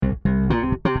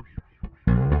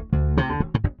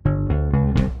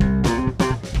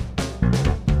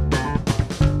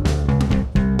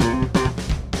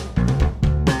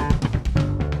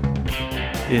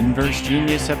Inverse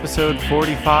Genius episode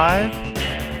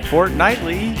 45,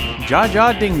 Fortnightly,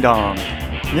 Jaja Ding Dong.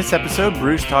 In this episode,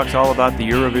 Bruce talks all about the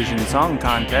Eurovision Song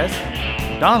Contest,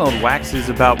 Donald waxes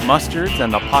about mustards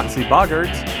and the Poxy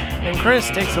Boggards, and Chris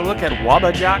takes a look at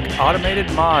Wabbajack Automated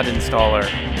Mod Installer.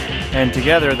 And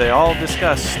together they all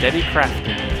discuss steady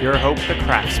crafting with your Hope the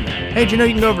Craftsman. Hey, do you know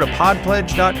you can go over to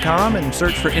podpledge.com and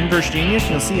search for Inverse Genius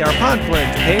and you'll see our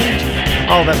Podpledge page.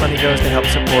 All that money goes to help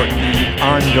support the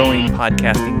ongoing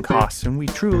podcasting costs, and we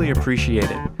truly appreciate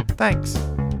it. Thanks.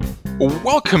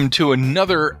 Welcome to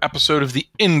another episode of the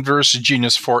Inverse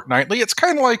Genius Fortnightly. It's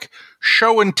kind of like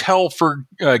show and tell for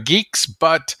geeks,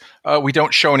 but we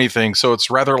don't show anything, so it's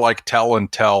rather like tell and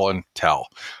tell and tell.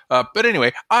 But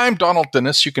anyway, I'm Donald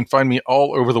Dennis. You can find me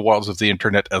all over the wilds of the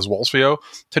internet as Wolfio.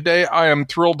 Today, I am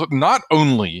thrilled not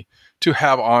only to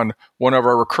have on one of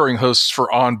our recurring hosts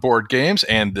for Onboard Games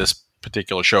and this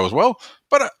particular show as well,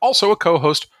 but also a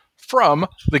co-host from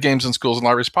the Games in Schools and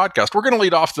Libraries podcast. We're going to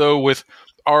lead off, though, with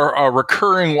our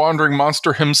recurring wandering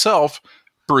monster himself,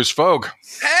 Bruce Vogue.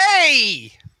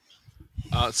 Hey!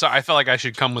 So I felt like I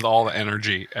should come with all the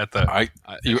energy at the.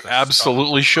 You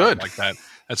absolutely should. Like that.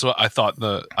 That's what I thought.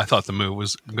 The move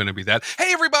was going to be that.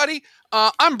 Hey, everybody!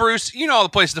 I'm Bruce. You know all the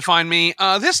places to find me.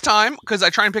 This time, because I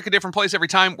try and pick a different place every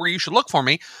time where you should look for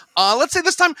me. Let's say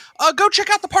this time, go check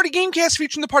out the Party Gamecast,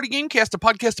 featuring the Party Gamecast, a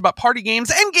podcast about party games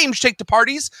and games take to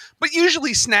parties, but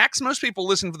usually snacks. Most people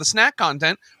listen for the snack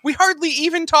content. We hardly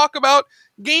even talk about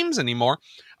games anymore.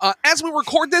 As we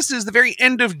record this, is the very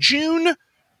end of June.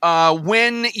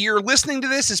 When you're listening to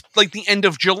this, is like the end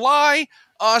of July.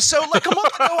 So like a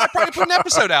month ago, I probably put an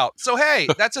episode out. So hey,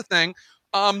 that's a thing.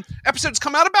 Episodes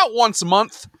come out about once a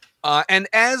month. And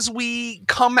as we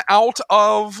come out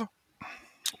of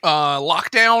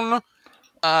lockdown,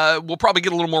 we'll probably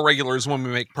get a little more regulars when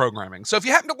we make programming. So if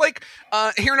you happen to like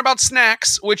hearing about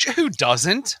snacks, which who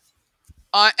doesn't?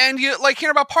 And you like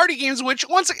hearing about party games, which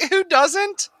who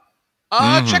doesn't?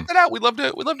 Check that out. We'd love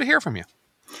to hear from you.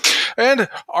 And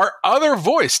our other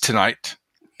voice tonight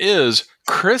is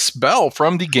Chris Bell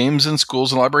from the Games in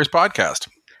Schools and Libraries podcast.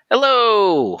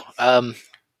 Hello.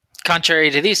 Contrary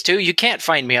to these two, you can't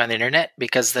find me on the internet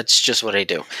because that's just what I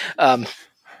do.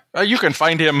 You can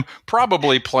find him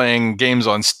probably playing games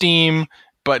on Steam,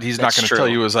 but he's not going to tell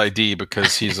you his ID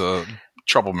because he's a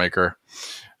troublemaker.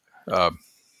 Of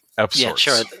sorts. Yeah,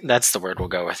 sure. That's the word we'll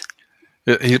go with.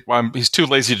 He's too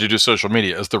lazy to do social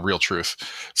media, is the real truth.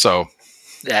 So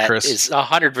that Chris is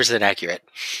 100% accurate.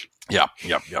 Yep.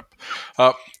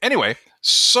 Anyway,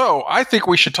 so I think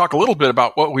we should talk a little bit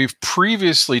about what we've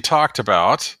previously talked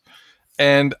about.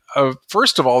 And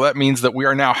first of all, that means that we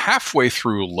are now halfway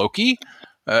through Loki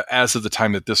as of the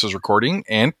time that this is recording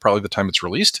and probably the time it's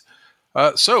released.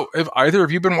 So have either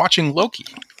of you been watching Loki?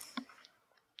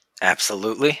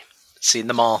 Absolutely. Seen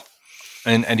them all.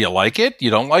 And you like it? You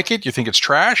don't like it? You think it's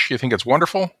trash? You think it's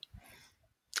wonderful?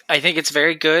 I think it's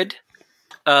very good.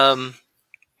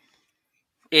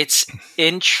 It's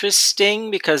interesting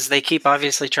because they keep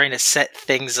obviously trying to set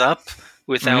things up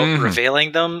without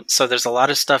revealing them. So there's a lot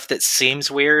of stuff that seems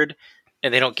weird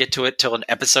and they don't get to it till an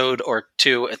episode or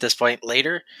two at this point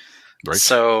later. Right.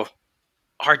 So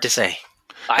hard to say.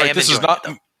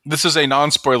 This is a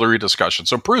non-spoilery discussion.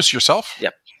 So Bruce, yourself?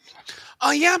 Yep.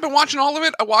 Yeah, I've been watching all of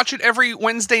it. I watch it every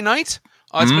Wednesday night.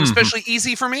 It's been especially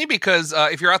easy for me because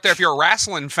if you're out there, if you're a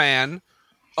wrestling fan,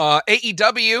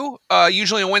 AEW,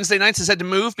 usually on Wednesday nights, has had to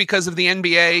move because of the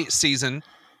NBA season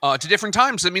to different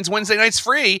times. So it means Wednesday night's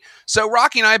free. So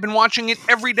Rocky and I have been watching it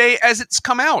every day as it's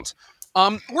come out.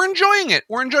 We're enjoying it.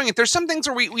 There's some things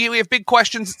where we have big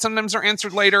questions that sometimes are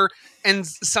answered later and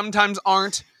sometimes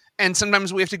aren't. And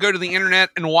sometimes we have to go to the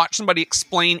internet and watch somebody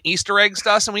explain Easter eggs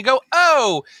to us. And we go,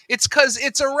 oh, it's because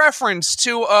it's a reference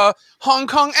to a Hong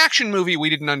Kong action movie we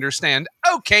didn't understand.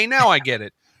 Okay, now I get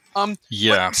it.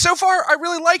 Yeah. So far, I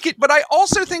really like it, but I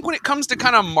also think when it comes to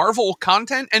kind of Marvel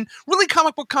content and really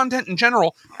comic book content in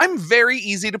general, I'm very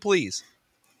easy to please.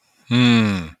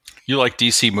 You like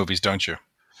DC movies, don't you?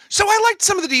 So I liked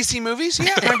some of the DC movies,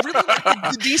 yeah. And I really like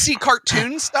the DC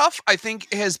cartoon stuff. I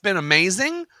think has been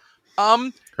amazing.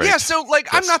 Yeah, so like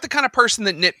I'm not the kind of person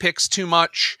that nitpicks too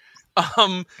much.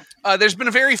 There's been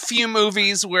a very few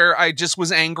movies where I just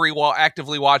was angry while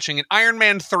actively watching it. Iron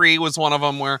Man 3 was one of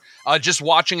them where just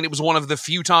watching it was one of the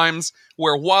few times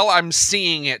where while I'm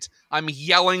seeing it, I'm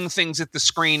yelling things at the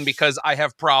screen because I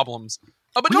have problems.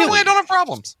 But really? Normally I don't have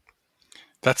problems.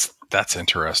 That's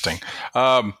interesting.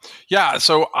 Yeah,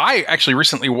 so I actually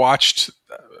recently watched,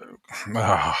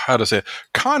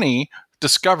 Connie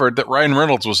discovered that Ryan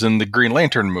Reynolds was in the Green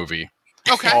Lantern movie.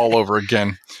 Okay. All over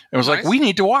again. And was nice. like, we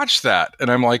need to watch that. And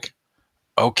I'm like,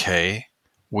 okay,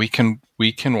 We can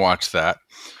watch that.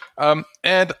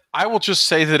 And I will just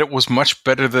say that it was much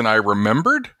better than I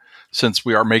remembered, since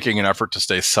we are making an effort to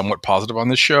stay somewhat positive on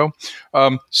this show.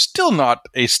 Still not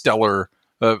a stellar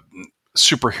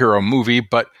superhero movie,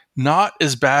 but not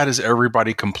as bad as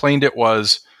everybody complained it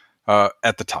was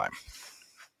at the time.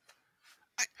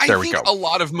 I think a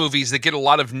lot of movies that get a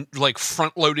lot of like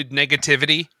front-loaded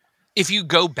negativity, if you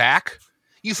go back,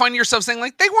 you find yourself saying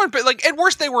like they weren't, but like at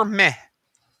worst they were meh.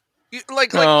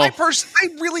 I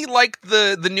really liked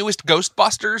the newest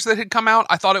Ghostbusters that had come out.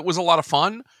 I thought it was a lot of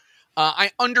fun.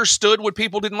 I understood what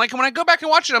people didn't like, and when I go back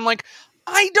and watch it, I'm like,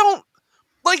 I don't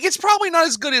like. It's probably not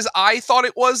as good as I thought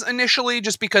it was initially,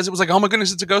 just because it was like, oh my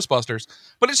goodness, it's a Ghostbusters.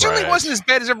 But it certainly wasn't as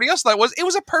bad as everybody else thought it was. It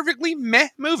was a perfectly meh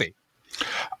movie.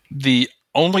 The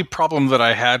only problem that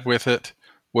I had with it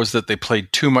was that they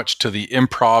played too much to the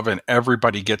improv, and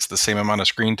everybody gets the same amount of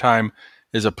screen time,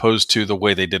 as opposed to the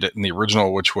way they did it in the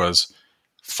original, which was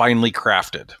finely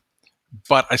crafted.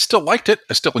 But I still liked it.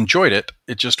 I still enjoyed it.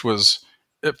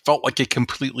 It felt like a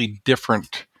completely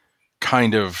different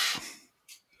kind of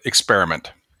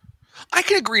experiment. I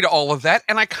can agree to all of that,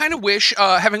 and I kind of wish,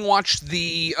 having watched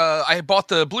I bought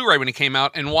the Blu-ray when it came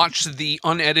out and watched the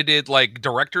unedited, like,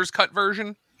 director's cut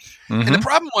version. Mm-hmm. And the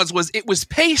problem was it was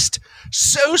paced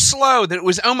so slow that it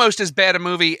was almost as bad a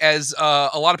movie as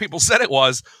a lot of people said it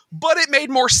was, but it made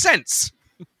more sense.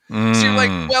 So you're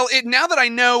like, well, now that I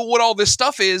know what all this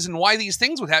stuff is and why these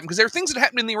things would happen, because there are things that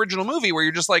happened in the original movie where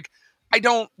you're just like, I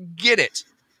don't get it.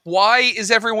 Why is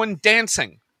everyone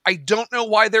dancing? I don't know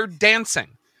why they're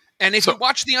dancing. And if you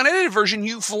watch the unedited version,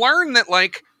 you've learned that,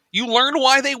 like, you learn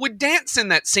why they would dance in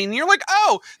that scene. And you're like,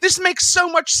 oh, this makes so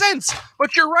much sense.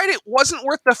 But you're right, it wasn't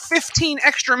worth the 15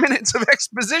 extra minutes of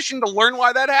exposition to learn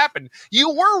why that happened. You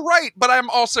were right, but I'm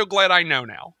also glad I know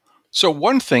now. So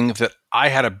one thing that I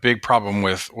had a big problem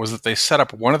with was that they set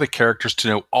up one of the characters to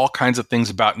know all kinds of things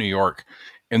about New York,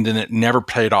 and then it never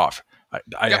paid off.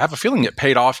 I have a feeling it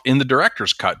paid off in the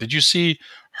director's cut. Did you see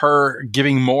her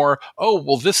giving more, oh,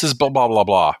 well, this is blah, blah, blah,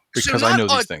 blah, because I know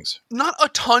these things? Not a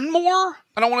ton more.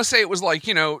 I don't want to say it was like,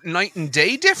 night and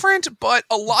day different, but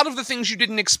a lot of the things you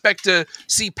didn't expect to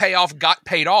see pay off got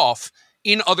paid off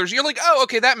in others. You're like, oh,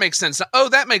 okay, that makes sense. Oh,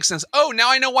 that makes sense. Oh,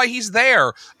 now I know why he's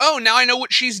there. Oh, now I know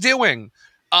what she's doing.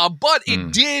 But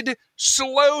it did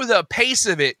slow the pace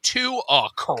of it to a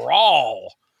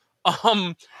crawl.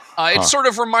 It sort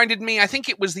of reminded me, I think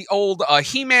it was the old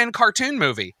He-Man cartoon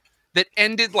movie that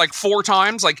ended like 4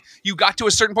 times. Like, you got to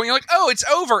a certain point, you're like, oh, it's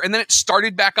over. And then it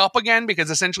started back up again because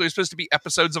essentially it was supposed to be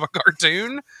episodes of a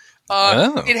cartoon.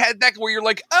 It had that where you're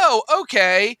like, oh,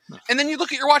 okay. And then you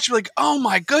look at your watch, you're like, oh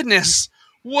my goodness,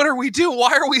 what are we doing?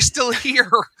 Why are we still here?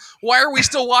 Why are we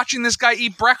still watching this guy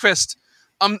eat breakfast?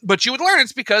 But you would learn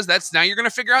it's because now you're going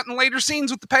to figure out in later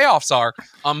scenes what the payoffs are.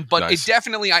 But nice. It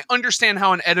definitely, I understand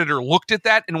how an editor looked at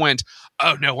that and went,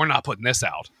 oh no, we're not putting this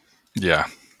out. Yeah.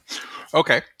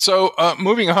 Okay. So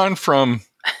moving on from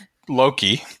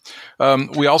Loki,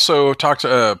 we also talked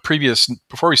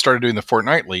before we started doing the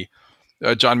Fortnightly,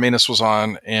 John Manus was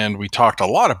on and we talked a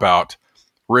lot about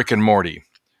Rick and Morty.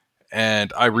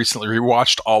 And I recently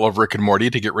rewatched all of Rick and Morty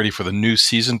to get ready for the new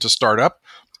season to start up.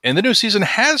 And the new season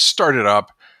has started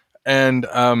up, and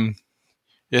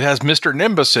it has Mr.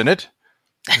 Nimbus in it,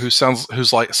 who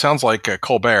sounds like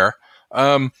Colbert.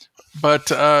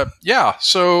 Yeah.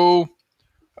 So,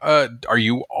 are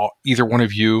you either one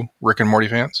of you Rick and Morty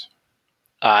fans?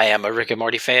 I am a Rick and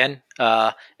Morty fan,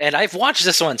 and I've watched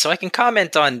this one, so I can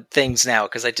comment on things now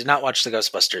because I did not watch the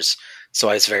Ghostbusters, so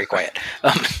I was very quiet.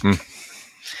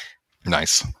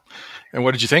 Nice. And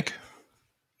what did you think?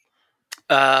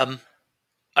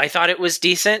 I thought it was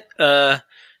decent.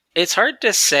 It's hard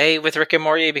to say with Rick and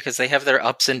Morty because they have their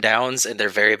ups and downs, and they're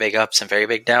very big ups and very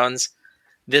big downs.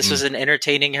 This was an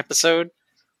entertaining episode.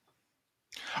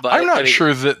 But I'm not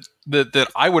sure that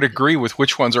I would agree with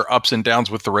which ones are ups and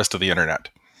downs with the rest of the internet.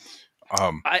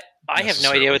 I have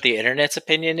no idea what the internet's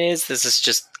opinion is. This is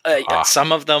just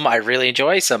some of them I really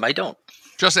enjoy, some I don't.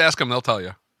 Just ask them; they'll tell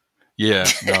you. Yeah,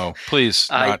 no, please.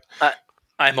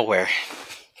 I'm aware.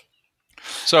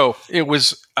 So it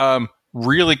was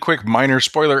really quick, minor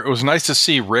spoiler. It was nice to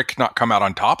see Rick not come out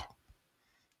on top.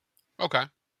 Okay.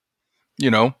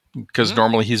 Because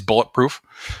normally he's bulletproof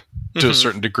to a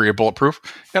certain degree of bulletproof.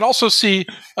 And also see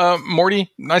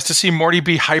Morty. Nice to see Morty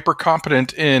be hyper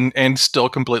competent and still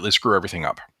completely screw everything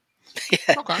up.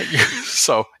 Yeah. Okay.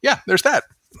 So yeah, there's that.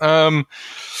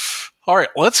 All right,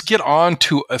 let's get on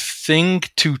to a thing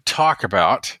to talk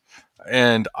about.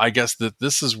 And I guess that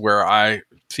this is where I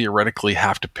theoretically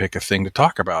have to pick a thing to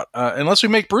talk about. Unless we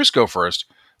make Bruce go first.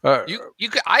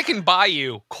 I can buy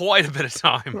you quite a bit of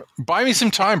time. Buy me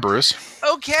some time, Bruce.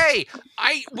 Okay,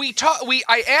 I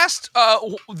asked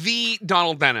the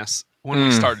Donald Dennis when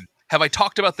we started. Have I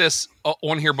talked about this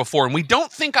on here before? And we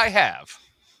don't think I have.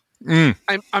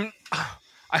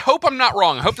 I hope I'm not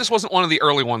wrong. I hope this wasn't one of the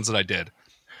early ones that I did.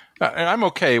 And I'm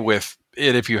okay with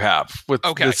it if you have.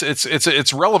 Okay,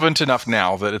 it's relevant enough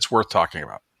now that it's worth talking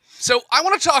about. So I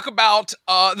want to talk about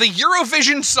the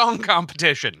Eurovision Song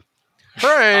Competition.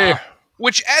 Hooray!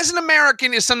 Which, as an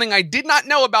American, is something I did not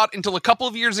know about until a couple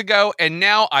of years ago, and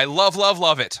now I love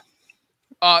it.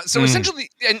 So essentially,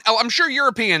 and I'm sure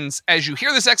Europeans, as you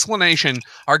hear this explanation,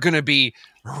 are going to be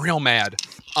real mad.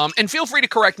 And feel free to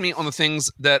correct me on the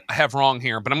things that I have wrong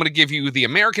here, but I'm going to give you the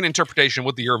American interpretation of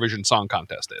what the Eurovision Song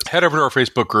Contest is. Head over to our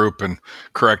Facebook group and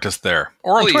correct us there.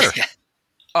 Or on Twitter.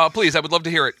 Please, I would love to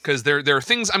hear it, because there are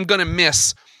things I'm going to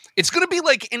miss. It's going to be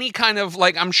like any kind of,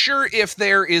 like, I'm sure if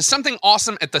there is something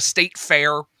awesome at the state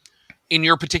fair in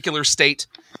your particular state,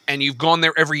 and you've gone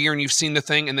there every year and you've seen the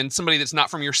thing, and then somebody that's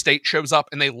not from your state shows up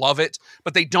and they love it,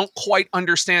 but they don't quite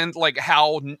understand like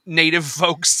how native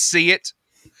folks see it.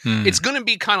 It's going to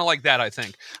be kind of like that, I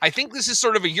think. I think this is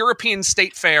sort of a European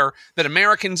state fair that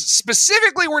Americans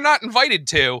specifically were not invited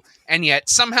to, and yet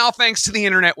somehow, thanks to the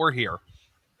internet, we're here.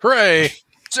 Hooray!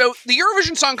 So the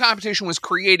Eurovision Song Competition was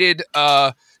created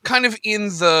kind of in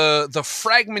the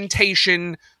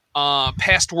fragmentation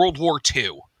past World War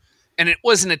II. And it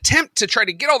was an attempt to try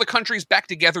to get all the countries back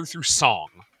together through song.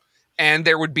 And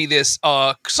there would be this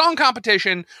song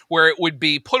competition where it would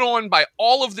be put on by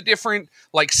all of the different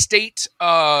like state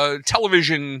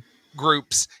television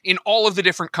groups in all of the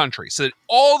different countries. So that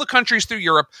all the countries through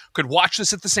Europe could watch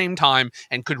this at the same time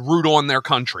and could root on their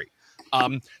country.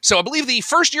 So I believe the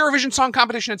first Eurovision Song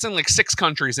Competition, it's in like 6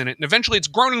 countries in it. And eventually it's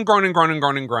grown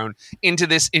into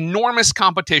this enormous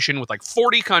competition with like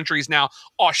 40 countries now.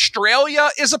 Australia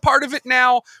is a part of it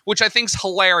now, which I think is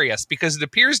hilarious because it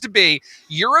appears to be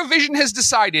Eurovision has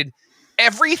decided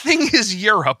everything is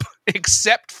Europe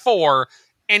except for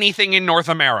anything in North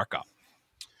America.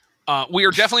 We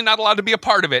are definitely not allowed to be a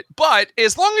part of it, but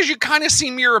as long as you kind of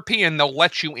seem European, they'll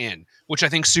let you in, which I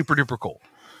think is super duper cool.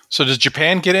 So does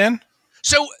Japan get in?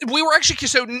 So we were actually,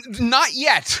 not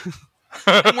yet.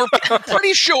 And we're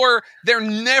pretty sure they're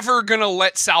never going to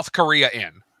let South Korea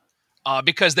in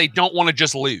because they don't want to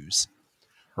just lose.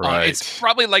 Right. It's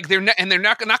probably like they're not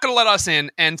going to let us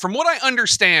in. And from what I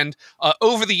understand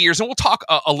over the years, and we'll talk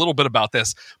a little bit about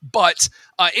this, but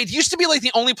it used to be like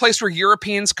the only place where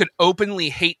Europeans could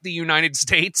openly hate the United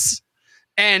States,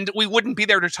 and we wouldn't be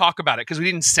there to talk about it because we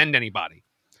didn't send anybody.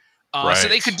 Right. So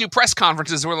they could do press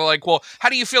conferences where they're like, well, how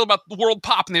do you feel about the world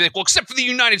pop? And they're like, well, except for the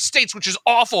United States, which is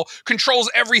awful,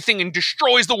 controls everything and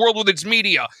destroys the world with its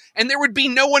media. And there would be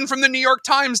no one from the New York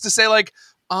Times to say like,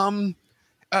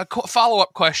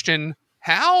 follow-up question,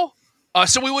 how?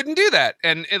 So we wouldn't do that.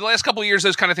 And in the last couple of years,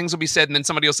 those kind of things will be said. And then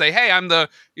somebody will say, hey, I'm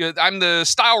the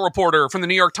style reporter from the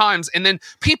New York Times. And then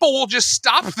people will just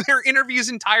stop their interviews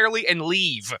entirely and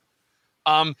leave.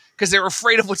 Because they're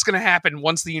afraid of what's going to happen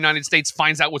once the United States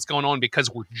finds out what's going on because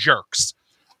we're jerks.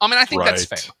 And I think that's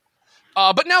fair.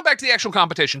 But now back to the actual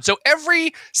competition. So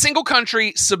every single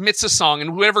country submits a song,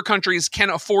 and whatever countries can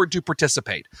afford to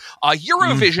participate.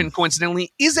 Eurovision,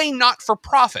 coincidentally, is a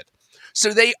not-for-profit.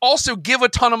 So they also give a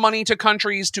ton of money to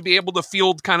countries to be able to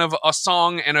field kind of a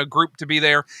song and a group to be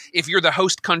there. If you're the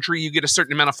host country, you get a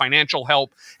certain amount of financial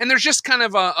help. And there's just kind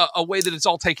of a way that it's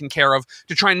all taken care of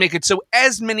to try and make it so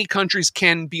as many countries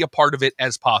can be a part of it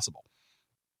as possible.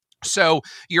 So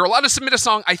you're allowed to submit a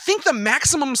song. I think the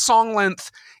maximum song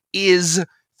length is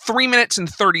 3 minutes and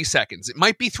 30 seconds. It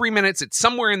might be 3 minutes. It's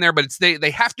somewhere in there, but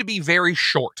they have to be very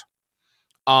short.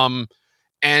 And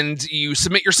you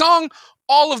submit your song.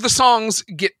 All of the songs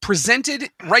get presented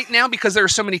right now because there are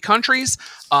so many countries.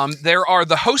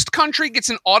 The host country gets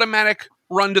an automatic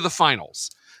run to the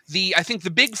finals. I think the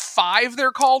big 5,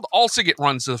 they're called, also get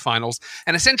runs to the finals.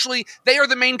 And essentially, they are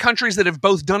the main countries that have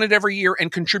both done it every year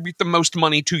and contribute the most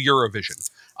money to Eurovision.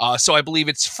 So I believe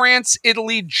it's France,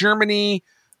 Italy, Germany,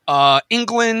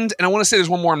 England, and I want to say there's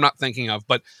one more I'm not thinking of,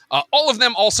 but all of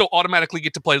them also automatically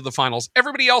get to play to the finals.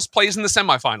 Everybody else plays in the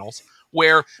semifinals,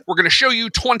 where we're going to show you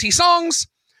 20 songs.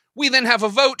 We then have a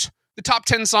vote. The top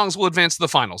 10 songs will advance to the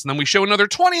finals. And then we show another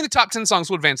 20, and the top 10 songs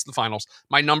will advance to the finals.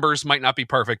 My numbers might not be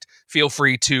perfect. Feel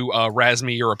free to razz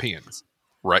me, Europeans.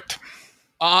 Right.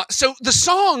 So the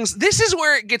songs, this is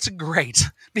where it gets great,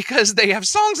 because they have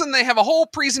songs and they have a whole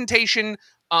presentation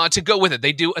to go with it.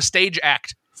 They do a stage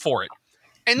act for it.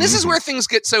 And this is where things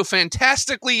get so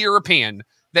fantastically European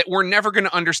that we're never going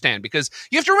to understand, because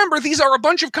you have to remember these are a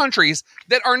bunch of countries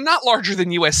that are not larger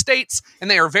than U.S. states, and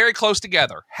they are very close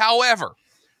together. However,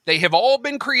 they have all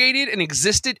been created and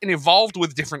existed and evolved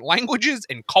with different languages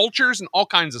and cultures and all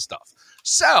kinds of stuff.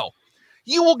 So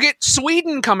you will get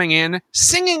Sweden coming in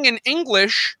singing in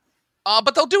English,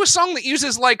 but they'll do a song that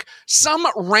uses like some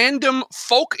random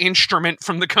folk instrument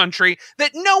from the country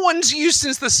that no one's used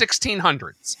since the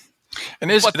 1600s.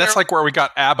 And that's like where we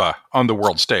got ABBA on the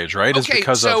world stage, right? Okay,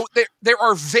 there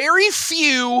are very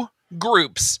few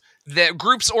groups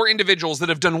or individuals that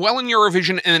have done well in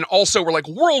Eurovision and then also were like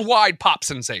worldwide pop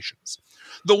sensations.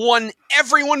 The one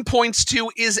everyone points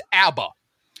to is ABBA.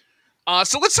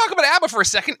 So let's talk about ABBA for a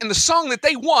second and the song that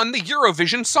they won the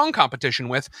Eurovision Song Competition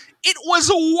with. It was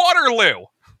Waterloo.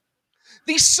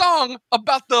 The song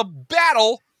about the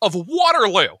Battle of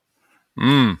Waterloo.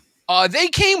 They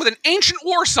came with an ancient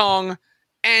war song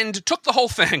and took the whole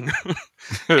thing.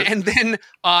 And then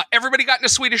everybody got into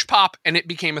Swedish pop and it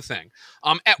became a thing.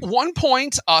 At one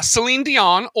point, Celine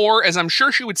Dion, or as I'm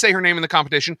sure she would say her name in the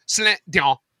competition, Celine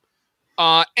Dion,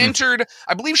 entered,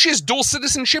 I believe she has dual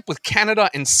citizenship with Canada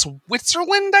and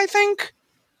Switzerland, I think.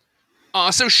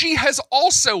 So she has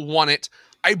also won it,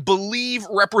 I believe,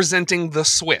 representing the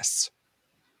Swiss.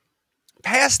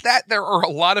 Past that, there are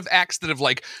a lot of acts that have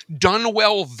like done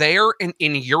well there and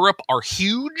in Europe are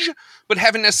huge, but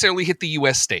haven't necessarily hit the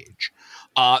US stage.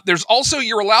 There's also,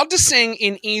 you're allowed to sing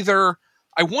in either,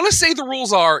 I want to say the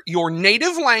rules are your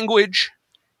native language,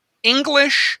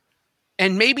 English,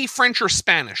 and maybe French or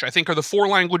Spanish, I think are the 4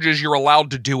 languages you're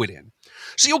allowed to do it in.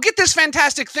 So you'll get this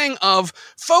fantastic thing of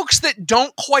folks that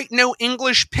don't quite know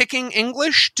English picking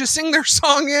English to sing their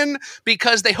song in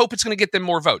because they hope it's going to get them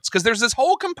more votes. Because there's this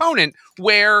whole component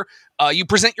where you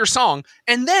present your song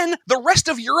and then the rest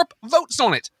of Europe votes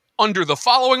on it under the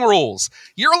following rules.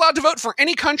 You're allowed to vote for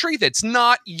any country that's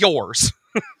not yours.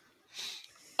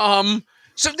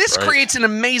 So this creates an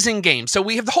amazing game. So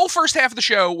we have the whole first half of the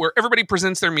show where everybody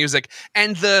presents their music,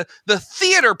 and the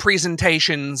theater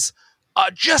presentations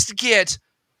just get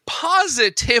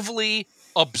positively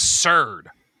absurd.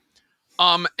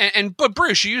 But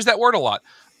Bruce, you use that word a lot.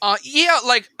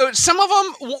 Some of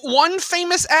them, one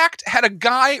famous act had a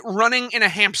guy running in a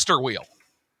hamster wheel.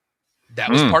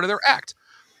 That was part of their act.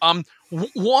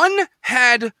 One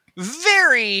had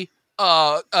very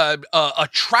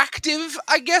attractive,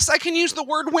 I guess I can use the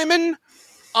word women,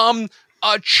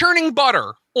 churning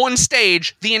butter on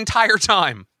stage the entire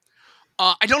time.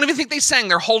 I don't even think they sang.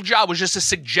 Their whole job was just to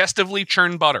suggestively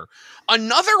churn butter.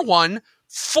 Another one,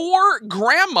 4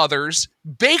 grandmothers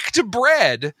baked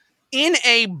bread in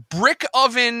a brick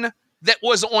oven that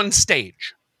was on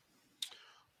stage.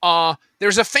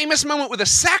 There's a famous moment with a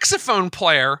saxophone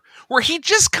player where he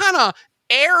just kind of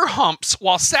air humps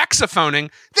while saxophoning.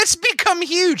 That's become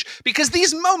huge because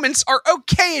these moments are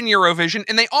okay in Eurovision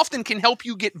and they often can help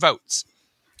you get votes.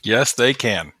 Yes, they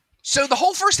can. So the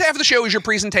whole first half of the show is your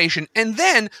presentation, and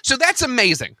then, so that's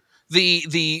amazing.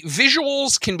 The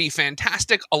visuals can be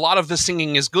fantastic. A lot of the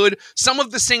singing is good. Some of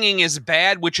the singing is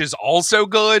bad, which is also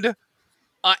good.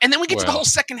 And then we get to the whole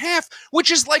second half,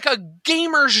 which is like a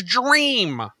gamer's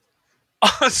dream.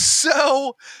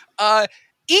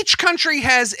 Each country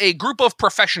has a group of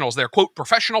professionals, their quote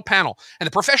professional panel, and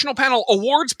the professional panel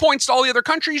awards points to all the other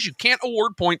countries. You can't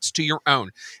award points to your own,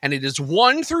 and it is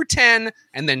 1 through 10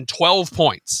 and then 12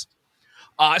 points.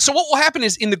 So what will happen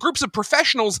is in the groups of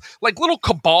professionals, like little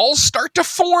cabals start to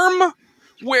form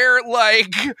where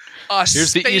like here's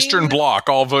Spain, the Eastern Bloc,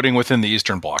 all voting within the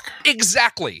Eastern Bloc.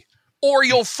 Exactly. Or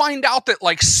you'll find out that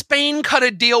like Spain cut a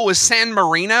deal with San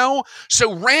Marino.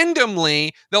 So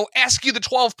randomly they'll ask you the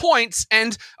 12 points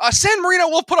and San Marino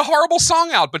will put a horrible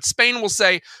song out, but Spain will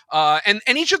say, and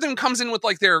each of them comes in with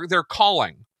like their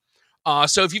calling.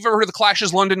 So if you've ever heard of the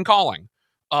Clash's London Calling,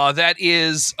 that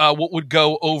is what would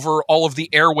go over all of the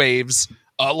airwaves,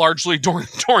 largely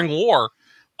during war.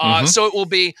 So it will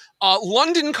be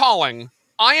London Calling.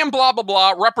 I am blah, blah,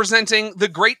 blah, representing the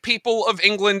great people of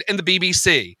England and the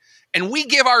BBC. And we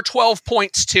give our 12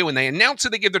 points to, and they announce who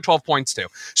they give their 12 points to.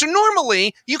 So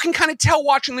normally, you can kind of tell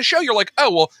watching the show, you're like,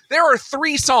 oh, well, there are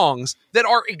 3 songs that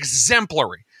are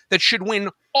exemplary, that should win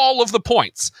all of the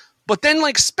points. But then,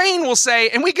 like, Spain will say,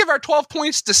 and we give our 12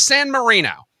 points to San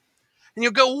Marino. And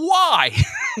you'll go, why?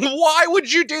 Why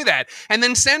would you do that? And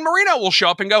then San Marino will show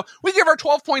up and go, we give our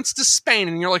 12 points to Spain.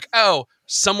 And you're like, oh,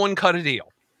 someone cut a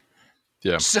deal.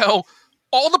 Yeah. So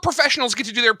all the professionals get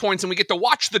to do their points, and we get to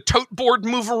watch the tote board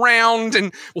move around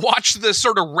and watch the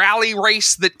sort of rally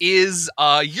race that is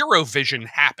Eurovision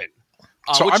happen,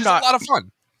 which is a lot of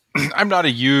fun. I'm not a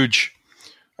huge,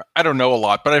 I don't know a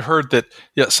lot, but I've heard that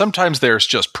sometimes there's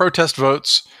just protest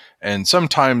votes, And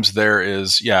sometimes there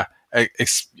is,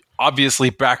 obviously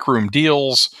backroom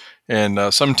deals.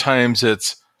 And sometimes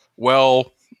it's,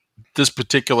 well, this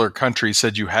particular country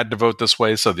said you had to vote this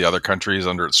way, so the other countries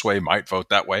under its sway might vote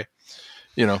that way.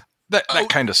 That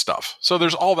kind of stuff. So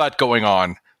there's all that going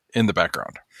on in the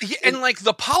background. Yeah, and like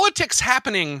the politics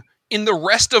happening in the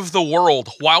rest of the world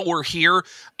while we're here,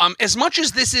 as much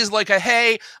as this is like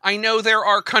hey, I know there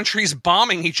are countries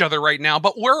bombing each other right now,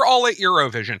 but we're all at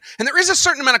Eurovision. And there is a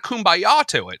certain amount of kumbaya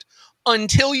to it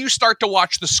until you start to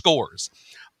watch the scores.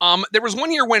 There was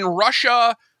one year when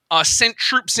Russia sent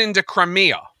troops into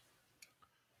Crimea.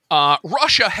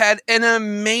 Russia had an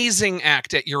amazing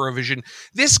act at Eurovision.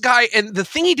 This guy, and the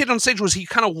thing he did on stage was he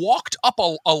kind of walked up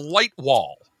a light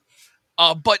wall.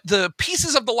 But the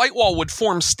pieces of the light wall would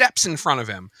form steps in front of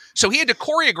him. So he had to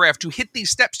choreograph to hit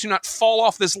these steps to not fall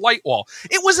off this light wall.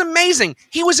 It was amazing.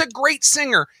 He was a great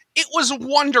singer. It was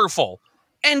wonderful.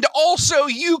 And also,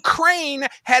 Ukraine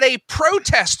had a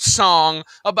protest song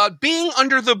about being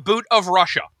under the boot of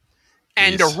Russia.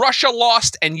 And Russia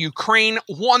lost and Ukraine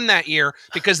won that year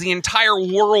because the entire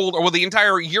world, or the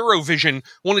entire Eurovision,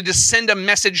 wanted to send a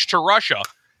message to Russia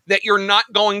that you're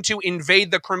not going to invade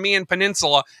the Crimean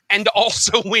Peninsula and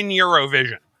also win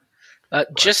Eurovision.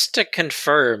 Just to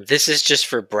confirm, this is just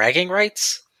for bragging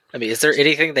rights? I mean, is there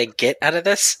anything they get out of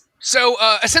this? So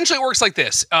essentially it works like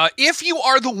this. If you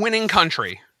are the winning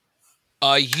country,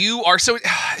 you are, so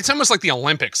it's almost like the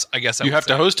Olympics, I guess. You have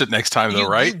to host it next time, though,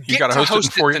 right? You got to host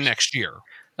it in 4 years. The next year.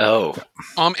 Oh.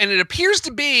 And it appears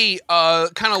to be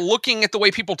kind of looking at the way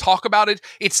people talk about it.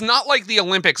 It's not like the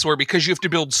Olympics where because you have to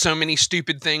build so many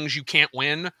stupid things, you can't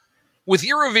win. With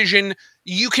Eurovision,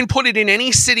 you can put it in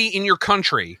any city in your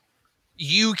country.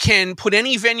 You can put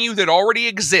any venue that already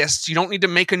exists. You don't need to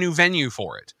make a new venue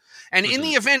for it. And in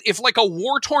the event, if like a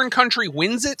war-torn country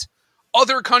wins it,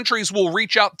 other countries will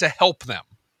reach out to help them.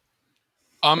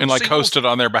 And host it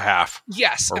on their behalf.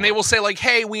 Yes, and they will say like,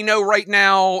 hey, we know right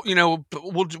now,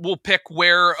 we'll pick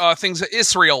where things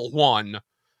Israel won,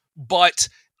 but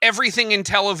everything in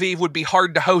Tel Aviv would be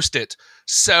hard to host it.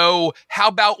 So how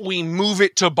about we move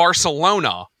it to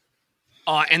Barcelona,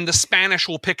 and the Spanish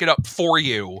will pick it up for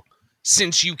you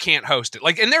since you can't host it.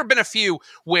 And there have been a few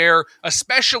where,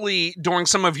 especially during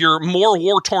some of your more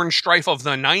war-torn strife of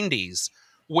the 90s,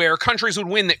 where countries would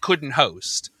win that couldn't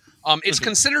host. It's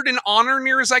considered an honor,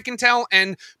 near as I can tell,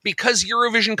 and because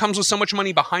Eurovision comes with so much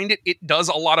money behind it, it does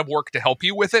a lot of work to help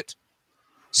you with it.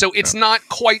 So it's not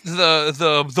quite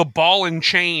the ball and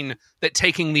chain that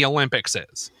taking the Olympics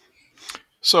is.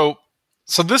 So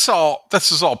this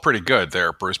is all pretty good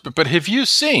there, Bruce. But have you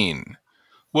seen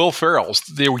Will Ferrell's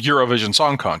the Eurovision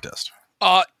Song Contest?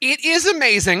 It is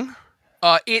amazing.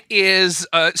 It is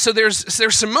so there's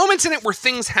some moments in it where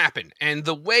things happen, and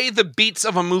the way the beats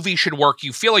of a movie should work,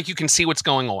 you feel like you can see what's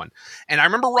going on. And I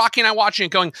remember Rocky and I watching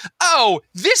it going, oh,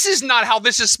 this is not how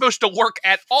this is supposed to work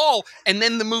at all. And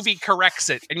then the movie corrects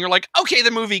it, and you're like, okay,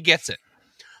 the movie gets it.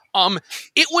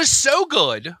 It was so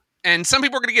good, and some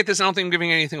people are going to get this. I don't think I'm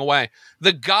giving anything away.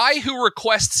 The guy who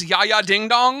requests Ya Ya Ding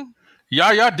Dong, Ya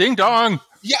Ya Ding Dong,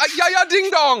 Ya Ya Ding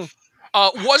Dong,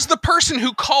 was the person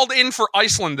who called in for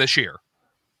Iceland this year.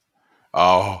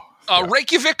 Oh,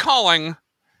 Reykjavik Calling,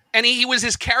 and he was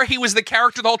he was the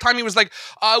character the whole time. He was like,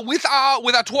 with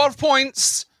our 12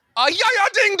 points, ya ya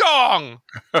ding dong,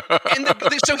 and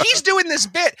so he's doing this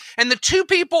bit, and the two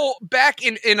people back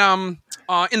in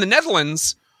the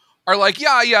Netherlands are like,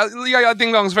 yeah,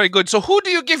 ding dong is very good. So who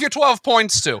do you give your 12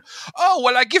 points to? Oh,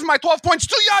 well, I give my 12 points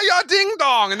to ya ding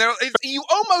dong, and you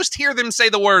almost hear them say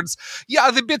the words,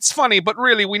 yeah, the bit's funny, but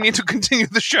really we need to continue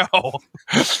the show.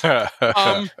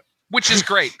 Which is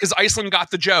great, because Iceland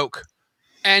got the joke.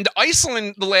 And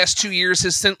Iceland, the last 2 years,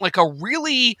 has sent a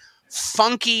really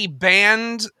funky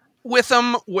band with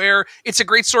them, where it's a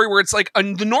great story where it's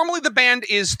normally the band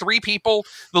is 3 people,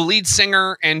 the lead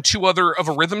singer and 2 other of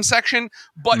a rhythm section.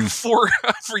 But for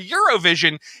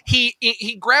Eurovision,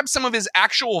 he grabs some of his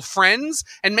actual friends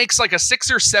and makes a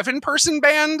 6 or 7 person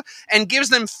band and gives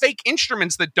them fake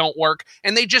instruments that don't work.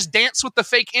 And they just dance with the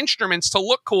fake instruments to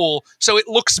look cool. So it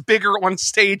looks bigger on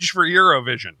stage for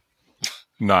Eurovision.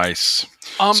 Nice.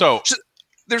 So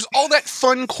there's all that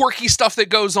fun, quirky stuff that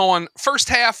goes on. First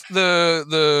half,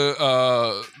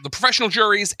 the professional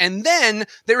juries, and then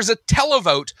there's a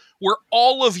televote where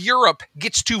all of Europe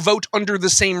gets to vote under the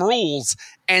same rules,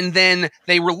 and then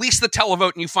they release the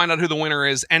televote and you find out who the winner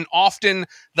is. And often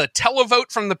the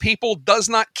televote from the people does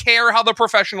not care how the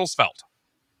professionals felt.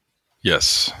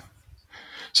 Yes.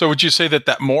 So would you say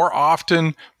that more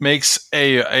often makes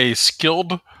a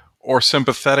skilled or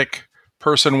sympathetic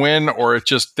person win, or it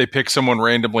just they pick someone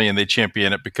randomly and they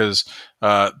champion it because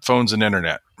phones and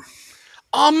internet?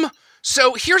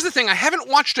 So here's the thing. I haven't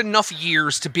watched enough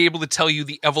years to be able to tell you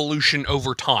the evolution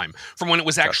over time from when it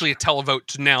was actually a televote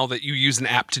to now that you use an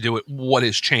app to do it, what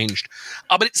has changed.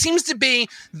 But it seems to be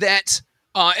that,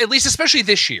 at least especially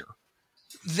this year,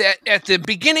 that at the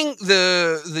beginning,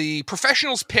 the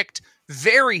professionals picked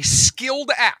very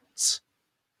skilled acts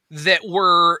that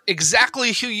were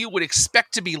exactly who you would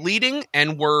expect to be leading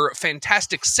and were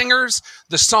fantastic singers.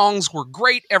 The songs were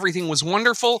great. Everything was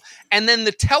wonderful. And then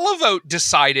the televote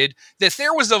decided that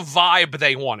there was a vibe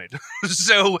they wanted.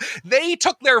 So they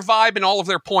took their vibe and all of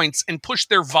their points and pushed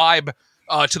their vibe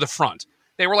to the front.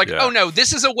 They were like, oh no,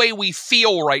 this is a way we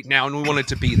feel right now and we want it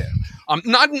to be there.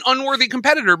 Not an unworthy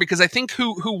competitor, because I think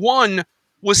who won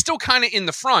was still kind of in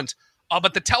the front,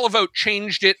 but the televote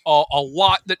changed it a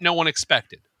lot that no one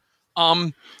expected.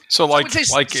 So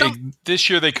this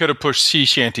year they could have pushed sea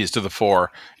shanties to the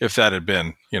fore if that had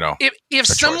been, if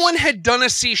someone had done a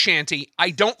sea shanty, I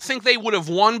don't think they would have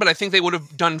won, but I think they would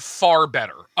have done far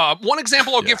better. One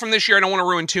example I'll give from this year, I don't want to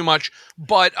ruin too much,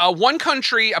 but one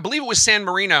country, I believe it was San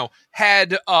Marino,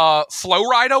 had Flow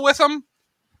Rida with them,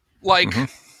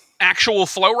 actual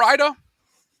Flow Rida.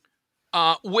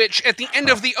 Which at the end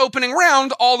of the opening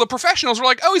round, all the professionals were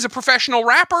like, oh, he's a professional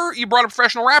rapper. You brought a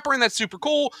professional rapper in. That's super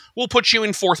cool. We'll put you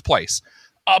in 4th place.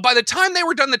 By the time they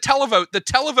were done the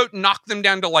televote knocked them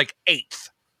down to 8th.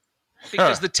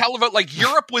 Because the televote,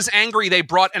 Europe was angry they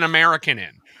brought an American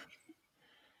in.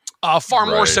 Far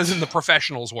more so than the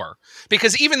professionals were.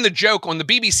 Because even the joke on the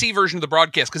BBC version of the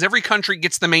broadcast, because every country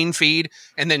gets the main feed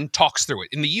and then talks through it.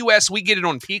 In the US, we get it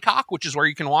on Peacock, which is where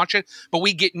you can watch it, but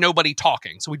we get nobody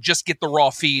talking. So we just get the raw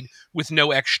feed with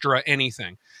no extra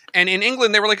anything. And in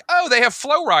England, they were like, oh, they have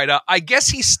Flow Rida. I guess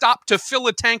he stopped to fill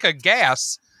a tank of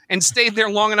gas and stayed there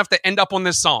long enough to end up on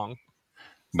this song.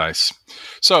 Nice.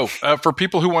 So for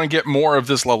people who want to get more of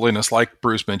this loveliness, like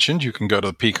Bruce mentioned, you can go to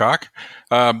the Peacock.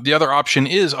 The other option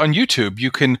is on YouTube.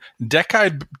 You can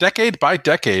decade by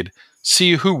decade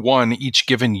see who won each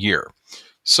given year.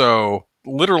 So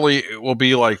literally it will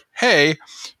be like, hey,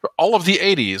 for all of the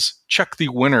 80s, check the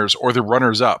winners or the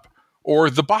runners up or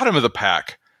the bottom of the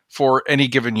pack for any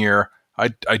given year. I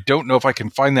don't know if I can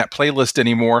find that playlist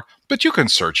anymore, but you can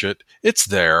search it. It's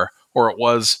there. Or it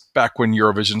was back when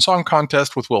Eurovision Song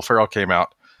Contest with Will Ferrell came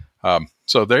out.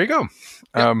 So there you go.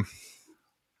 Yep.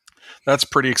 That's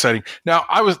pretty exciting. Now,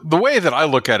 the way that I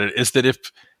look at it is that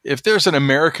if there's an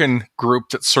American group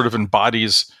that sort of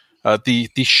embodies the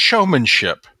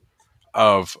showmanship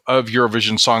of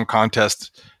Eurovision Song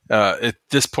Contest at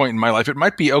this point in my life, it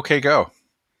might be OK Go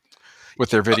with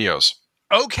their videos.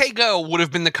 OK Go would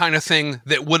have been the kind of thing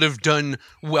that would have done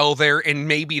well there, and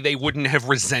maybe they wouldn't have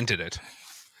resented it.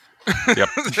 Yep.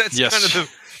 That's kind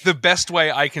of the best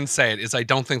way I can say it, is I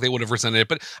don't think they would have resented it.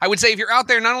 But I would say if you're out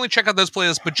there, not only check out those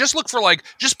playlists, but just look for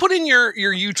just put in your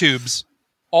YouTubes,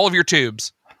 all of your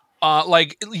tubes,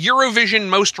 Eurovision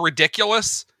most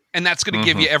ridiculous, and that's going to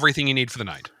give you everything you need for the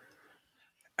night.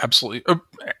 Absolutely.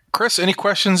 Chris, any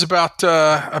questions about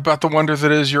the wonder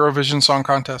that is Eurovision Song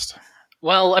Contest?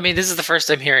 Well, I mean, this is the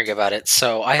first I'm hearing about it,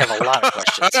 so I have a lot of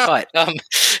questions, but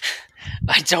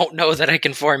I don't know that I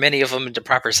can form any of them into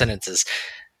proper sentences.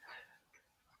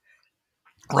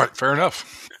 Right, fair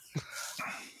enough.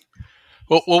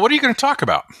 Well, what are you going to talk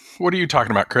about? What are you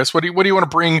talking about, Chris? What do you want to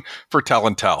bring for Tell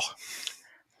and Tell?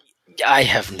 I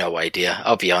have no idea,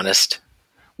 I'll be honest.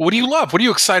 What do you love? What are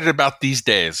you excited about these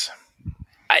days?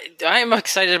 I'm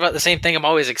excited about the same thing I'm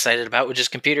always excited about, which is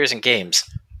computers and games.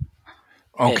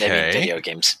 Okay. And, I mean, video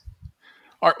games.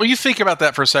 All right, well, you think about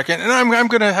that for a second, and I'm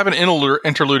going to have an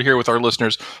interlude here with our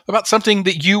listeners about something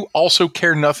that you also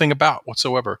care nothing about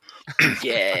whatsoever.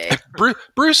 Yeah.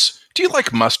 Bruce, do you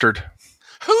like mustard?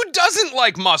 Who doesn't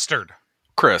like mustard?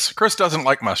 Chris doesn't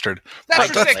like mustard. That's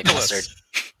ridiculous. Like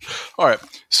all right,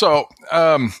 so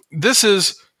this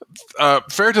is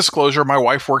fair disclosure. My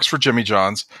wife works for Jimmy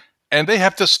John's, and they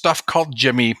have this stuff called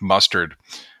Jimmy Mustard.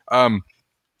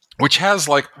 Which has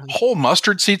whole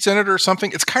mustard seeds in it or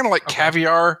something. It's kind of like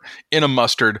caviar in a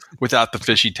mustard without the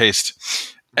fishy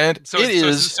taste. And so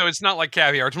it's not like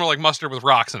caviar. It's more like mustard with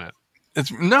rocks in it.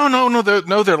 It's no.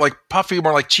 They're like puffy,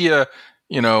 more like chia,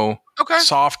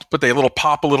 soft, but they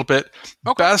pop a little bit.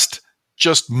 Okay. Best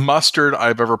just mustard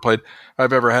I've ever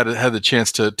had the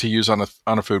chance to use on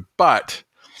a food. But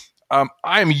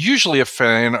I'm usually a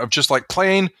fan of just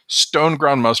plain stone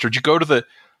ground mustard. You go to the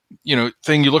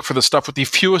thing, you look for the stuff with the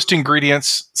fewest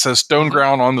ingredients, it says stone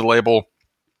ground on the label.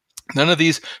 None of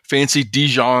these fancy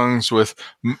Dijons with,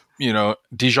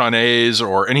 Dijonnaise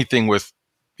or anything with,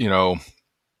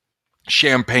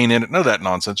 champagne in it. None of that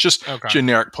nonsense. Just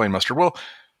generic plain mustard. Well,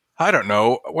 I don't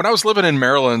know. When I was living in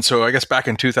Maryland, so I guess back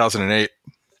in 2008,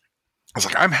 was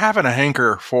like, I'm having a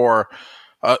hanker for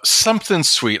something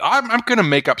sweet. I'm going to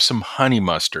make up some honey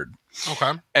mustard.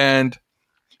 Okay. And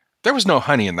there was no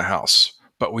honey in the house,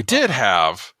 but we did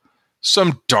have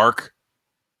some dark,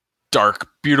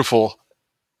 beautiful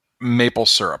maple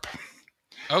syrup.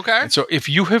 Okay. And so if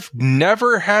you have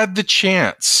never had the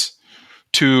chance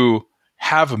to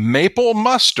have maple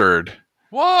mustard,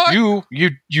 What? you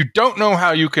don't know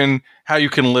how you can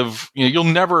live. You'll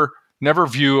never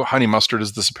view honey mustard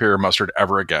as the superior mustard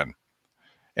ever again.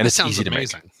 And This it's sounds easy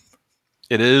amazing. to make.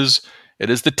 It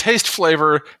is the taste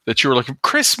flavor that you were looking.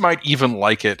 Chris might even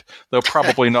like it, though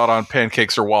probably not on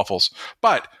pancakes or waffles.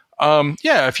 But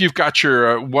if you've got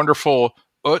your wonderful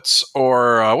Utz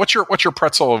or what's your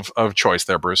pretzel of choice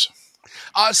there, Bruce?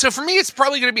 So for me, it's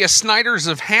probably going to be a Snyder's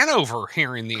of Hanover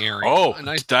here in the area. Oh,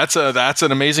 that's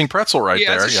an amazing pretzel right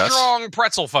there. It's a strong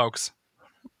pretzel, folks.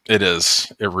 It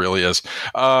is. It really is.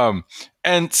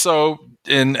 And so,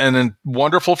 and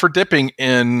wonderful for dipping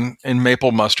in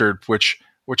maple mustard, which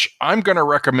I'm going to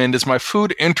recommend as my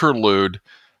food interlude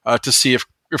to see if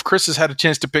Chris has had a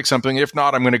chance to pick something. If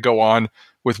not, I'm going to go on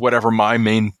with whatever my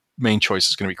main choice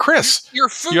is going to be. Chris, Your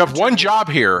food you have one interlude. job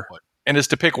here, and is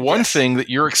to pick one thing that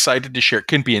you're excited to share. It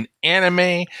could be an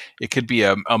anime. It could be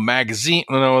a magazine.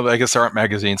 No, I guess there aren't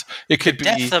magazines. It could be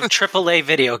Death of AAA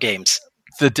video games.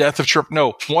 the death of Trip.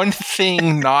 No, one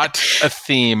thing, not a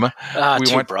theme.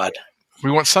 Too broad.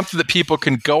 We want something that people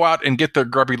can go out and get their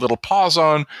grubby little paws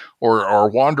on, or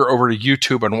wander over to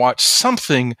YouTube and watch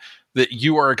something that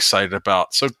you are excited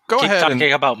about. So go Keep ahead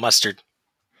talking about mustard.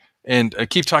 and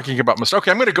keep talking about mustard.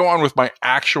 Okay, I'm going to go on with my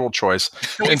actual choice.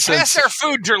 And since our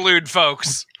food interlude,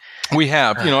 folks. We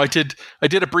have, I did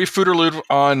a brief food interlude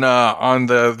on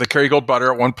the Kerrygold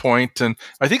butter at one point, and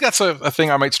I think that's a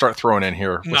thing I might start throwing in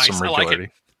here with Nice, some I like it.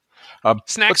 regularity.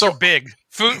 Snacks are big.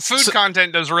 Food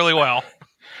content does really well.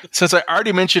 Since I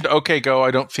already mentioned OK Go, I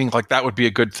don't think like that would be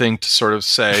a good thing to sort of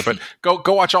say, but go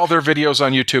watch all their videos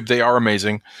on YouTube. They are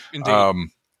amazing. Indeed.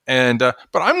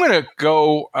 But I'm going to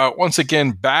go once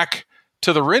again back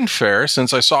to the Ren Fair,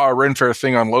 since I saw a Ren Fair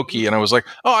thing on Loki, and I was like,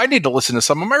 oh, I need to listen to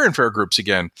some of my Ren Fair groups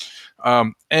again.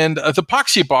 And the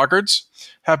Poxy Boggards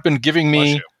have been giving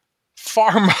me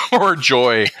far more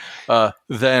joy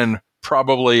than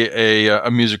probably a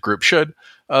music group should.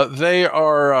 They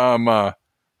are,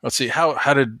 let's see,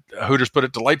 how did Hooters put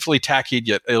it? Delightfully tacky,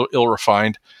 yet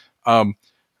ill-refined. Poxy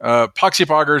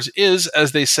Boggards is,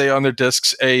 as they say on their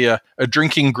discs, a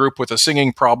drinking group with a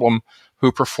singing problem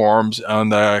who performs on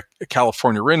the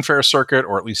California Ren Fair circuit,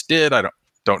 or at least did. I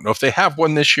don't know if they have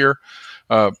one this year,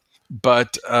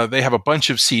 but they have a bunch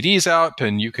of CDs out,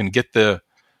 and you can get the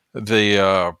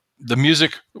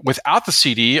music without the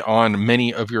CD on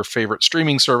many of your favorite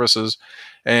streaming services.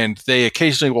 And they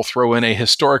occasionally will throw in a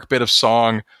historic bit of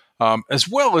song, as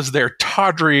well as their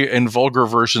tawdry and vulgar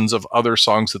versions of other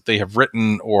songs that they have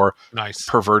written or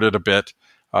perverted a bit.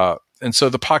 And so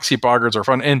the Poxy Boggards are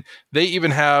fun. And they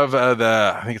even have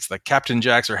I think it's the Captain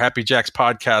Jack's or Happy Jack's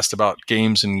podcast about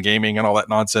games and gaming and all that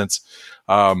nonsense.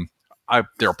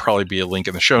 There'll probably be a link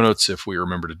in the show notes if we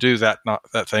remember to do that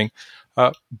thing.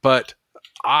 But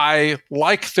I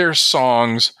like their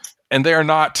songs, and they are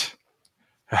not...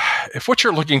 If what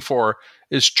you're looking for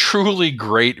is truly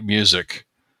great music,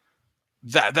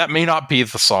 that may not be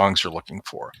the songs you're looking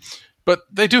for. But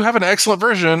they do have an excellent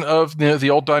version of the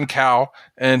Old Dun Cow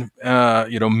and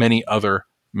many other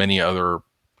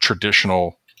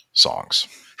traditional songs.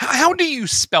 How do you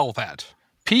spell that?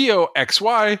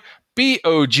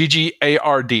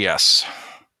 POXYBOGGARDS.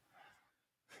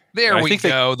 There we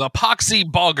go. The Poxy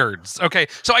Boggards. Okay,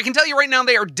 so I can tell you right now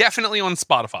they are definitely on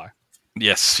Spotify.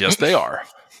 Yes, they are.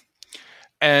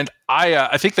 And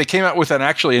I think they came out with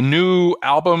a new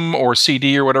album or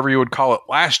CD or whatever you would call it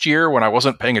last year when I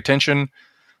wasn't paying attention,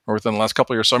 or within the last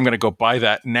couple of years. So I'm going to go buy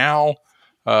that now.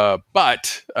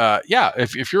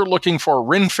 If you're looking for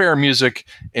Ren Fair music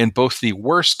in both the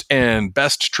worst and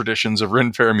best traditions of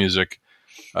Ren Fair music,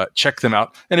 check them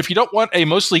out. And if you don't want a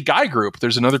mostly guy group,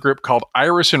 there's another group called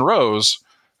Iris and Rose,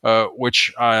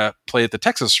 which play at the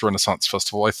Texas Renaissance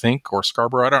Festival, I think, or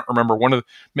Scarborough. I don't remember.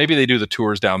 Maybe they do the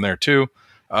tours down there too.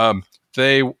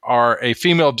 They are a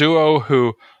female duo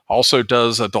who also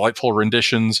does delightful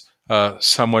renditions,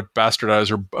 somewhat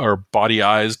bastardized or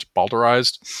balderized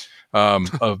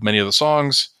of many of the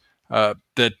songs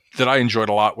that I enjoyed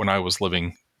a lot when I was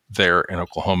living there in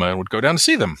Oklahoma and would go down to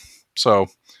see them. So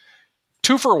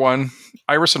 2 for 1,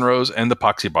 Iris and Rose and the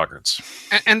Poxy Boggards.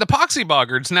 And the Poxy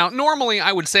Boggards. Now, normally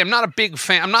I would say I'm not a big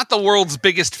fan. I'm not the world's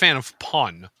biggest fan of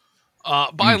pun.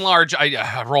 By and large,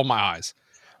 I roll my eyes.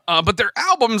 but their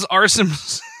albums are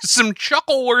some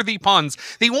chuckle-worthy puns.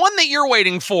 The one that you're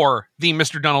waiting for, the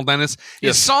Mr. Donald Dennis,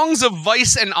 is Songs of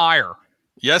Vice and Ire.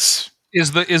 Yes.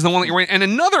 Is the one that you're waiting. And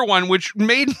another one, which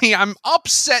I'm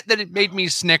upset that it made me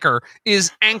snicker,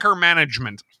 is Anchor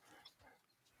Management.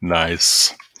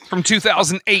 Nice. From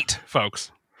 2008,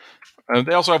 folks.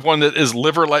 They also have one that is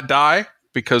Live or Let Die,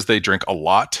 because they drink a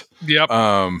lot. Yep.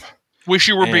 Wish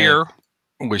You Were Beer.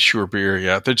 Wish You Were Beer,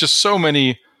 yeah. There's just so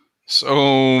many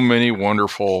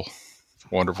wonderful,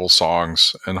 wonderful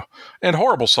songs and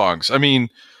horrible songs. I mean,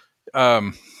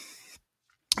 though,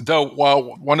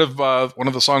 while one of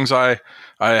the songs I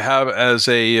have as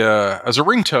a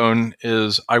ringtone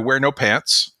is "I Wear No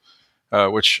Pants,"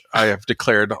 which I have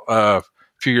declared a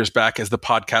few years back as the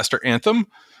podcaster anthem.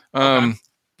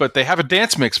 But they have a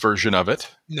dance mix version of it.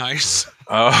 Nice.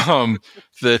 That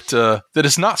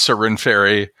is not so Ren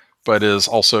Fairy, but is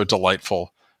also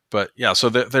delightful. But yeah, so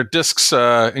their discs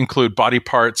include Body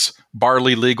Parts,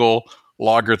 Barley Legal,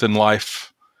 Longer Than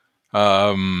Life.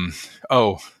 Atlas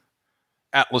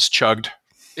Chugged.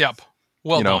 Yep.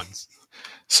 Well done.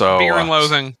 So Beer and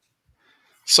Loathing.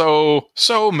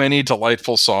 So many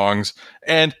delightful songs,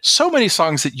 and so many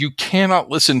songs that you cannot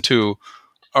listen to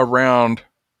around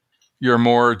your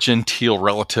more genteel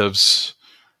relatives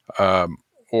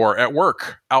or at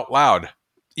work out loud.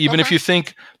 Even if you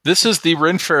think this is the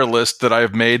Ren Fair list that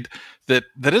I've made that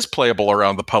is playable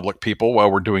around the public people while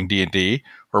we're doing D&D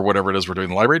or whatever it is we're doing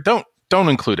in the library, don't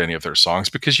include any of their songs,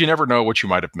 because you never know what you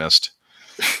might have missed.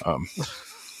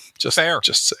 Just saying.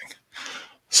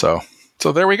 So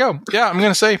there we go. Yeah, I'm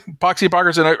going to say Poxy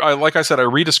Boggers, and I like I said, I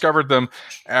rediscovered them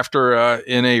after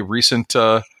in a recent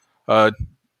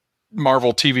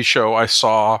Marvel TV show. I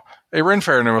saw a Ren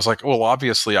Fair, and I was like, well,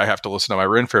 obviously I have to listen to my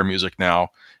Ren Fair music now.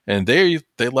 And they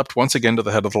leapt once again to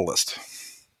the head of the list.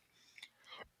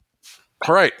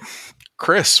 All right,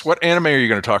 Chris, what anime are you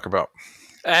going to talk about?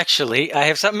 Actually, I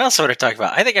have something else I want to talk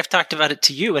about. I think I've talked about it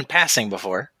to you in passing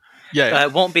before. Yeah.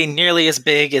 It won't be nearly as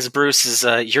big as Bruce's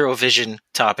Eurovision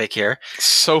topic here.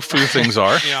 So few things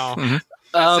are.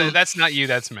 That's not you,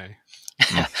 that's me.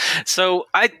 So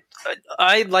I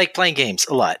like playing games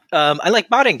a lot. I like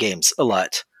modding games a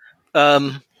lot.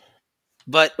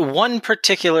 But one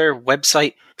particular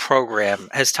website program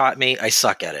has taught me I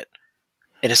suck at it.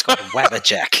 And it's called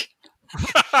Wabbajack.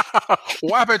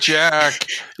 Wabbajack.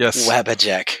 Yes.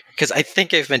 Wabbajack. Because I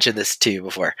think I've mentioned this to you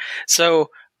before.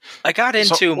 So I got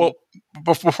into...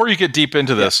 before you get deep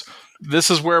into this,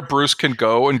 this is where Bruce can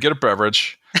go and get a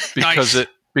beverage because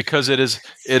it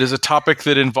is a topic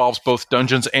that involves both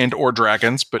Dungeons and or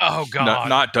Dragons, but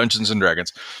not Dungeons and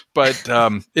Dragons. But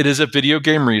it is a video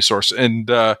game resource. And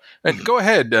go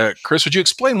ahead, Chris, would you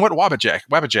explain what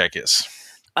Wabbajack is?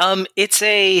 It's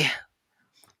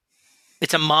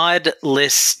a mod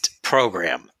list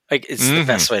program. It's the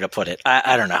best way to put it.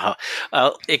 I don't know how.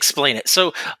 I'll explain it.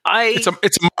 So it's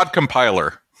a mod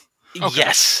compiler. Okay.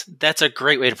 Yes, that's a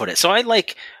great way to put it. So I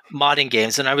like modding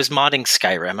games, and I was modding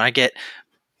Skyrim. I get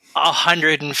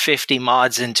 150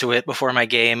 mods into it before my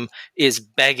game is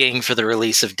begging for the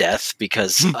release of death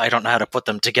because I don't know how to put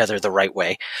them together the right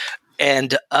way.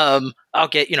 And I'll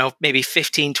get, maybe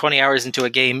 15, 20 hours into a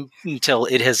game until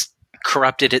it has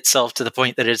corrupted itself to the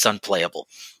point that it's unplayable.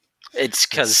 It's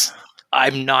because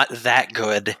I'm not that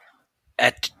good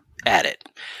at it.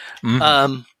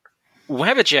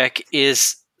 Wabbajack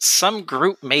is some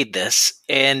group made this,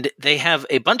 and they have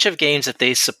a bunch of games that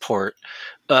they support,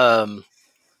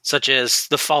 such as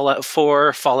the Fallout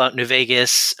 4, Fallout New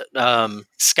Vegas,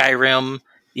 Skyrim,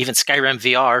 even Skyrim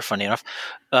VR, funny enough,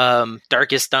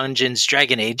 Darkest Dungeons,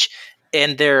 Dragon Age,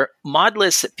 and they're mod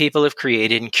lists that people have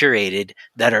created and curated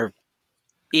that are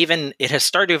even, it has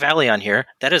Stardew Valley on here.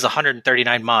 That is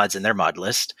 139 mods in their mod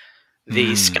list.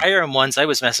 The Skyrim ones I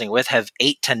was messing with have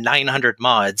 800 to 900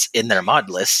 mods in their mod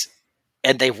lists,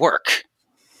 and they work.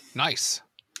 Nice.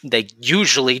 They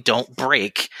usually don't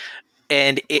break.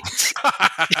 And it's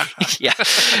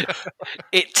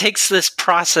it takes this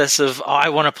process of, I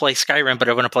want to play Skyrim, but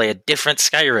I want to play a different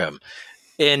Skyrim.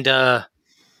 And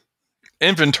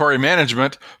inventory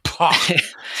management.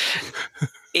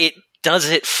 It does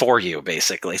it for you,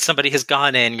 basically. Somebody has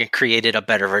gone in and created a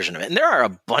better version of it. And there are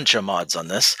a bunch of mods on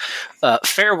this.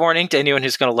 Fair warning to anyone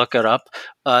who's going to look it up.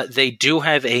 They do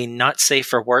have a not safe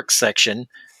for work section.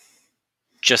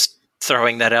 Just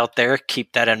throwing that out there.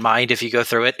 Keep that in mind if you go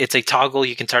through it. It's a toggle.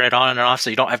 You can turn it on and off so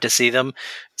you don't have to see them.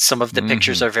 Some of the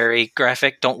pictures are very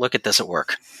graphic. Don't look at this at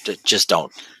work. Just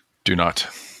don't. Do not.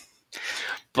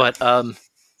 But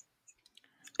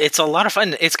it's a lot of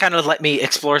fun. It's kind of let me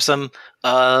explore some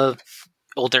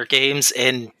older games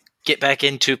and get back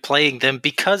into playing them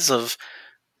because of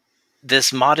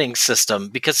this modding system,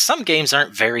 because some games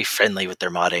aren't very friendly with their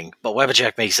modding, but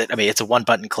Webjack makes it, I mean, it's a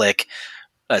one-button click,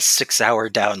 a 6-hour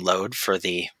download for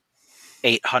the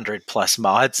 800 plus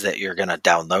mods that you're going to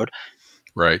download.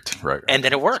 Right. And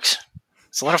then it works.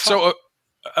 It's a lot of fun. So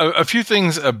a few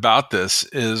things about this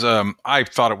is I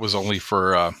thought it was only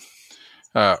for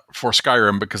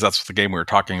Skyrim because that's the game we were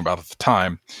talking about at the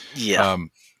time. Yeah.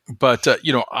 But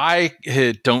I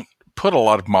don't put a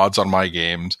lot of mods on my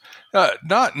games,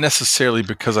 not necessarily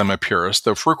because I'm a purist,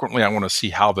 though frequently I want to see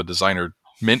how the designer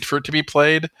meant for it to be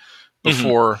played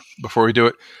before we do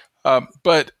it.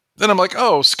 But then I'm like,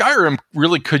 oh, Skyrim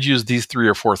really could use these 3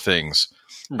 or 4 things.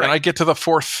 Right. And I get to the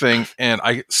 4th thing, and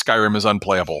Skyrim is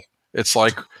unplayable. It's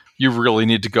like you really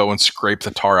need to go and scrape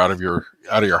the tar out of your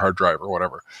hard drive or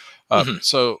whatever.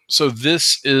 So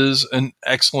this is an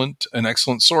excellent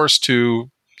source to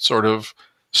sort of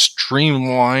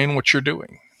streamline what you're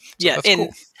doing. So yeah, and cool.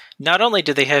 Not only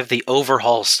do they have the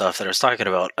overhaul stuff that I was talking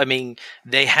about, I mean,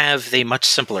 they have the much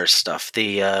simpler stuff,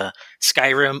 the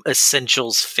Skyrim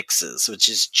Essentials fixes, which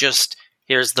is just,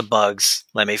 here's the bugs,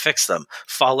 let me fix them.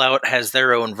 Fallout has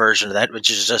their own version of that,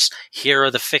 which is just, here are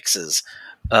the fixes.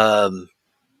 The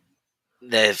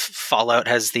Fallout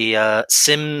has the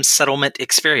Sim Settlement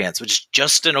Experience, which is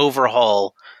just an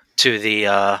overhaul to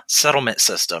the settlement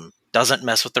system. Doesn't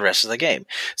mess with the rest of the game.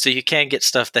 So you can get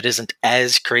stuff that isn't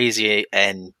as crazy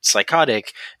and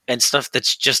psychotic, and stuff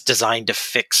that's just designed to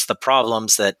fix the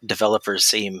problems that developers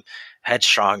seem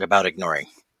headstrong about ignoring.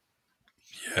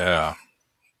 Yeah.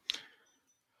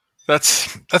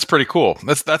 That's pretty cool.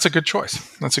 That's a good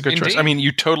choice. That's a good choice. I mean,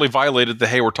 you totally violated the,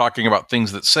 hey, we're talking about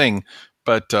things that sing,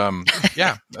 but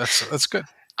yeah, that's good.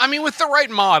 I mean, with the right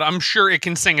mod, I'm sure it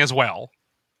can sing as well.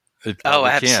 Oh,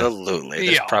 absolutely.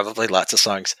 There's probably lots of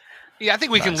songs. Yeah, I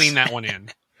think we can lean that one in.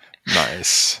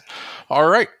 Nice. All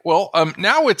right. Well,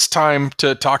 now it's time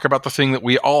to talk about the thing that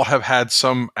we all have had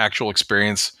some actual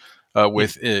experience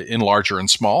with in larger and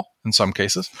small, in some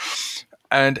cases.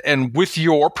 And with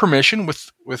your permission,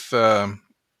 with the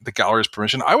gallery's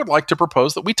permission, I would like to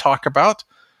propose that we talk about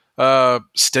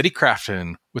steady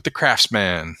crafting with the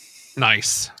Craftsman.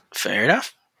 Nice. Fair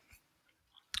enough.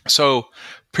 So,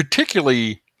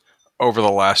 particularly over the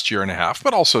last year and a half,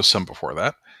 but also some before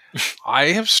that, I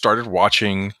have started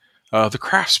watching The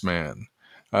Craftsman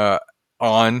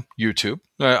on YouTube.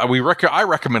 I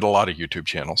recommend a lot of YouTube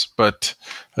channels, but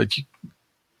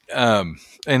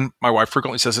and my wife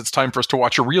frequently says it's time for us to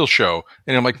watch a real show,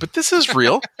 and I'm like, but this is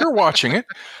real. You're watching it.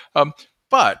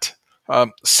 But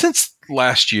since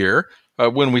last year,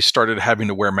 when we started having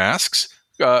to wear masks,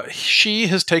 she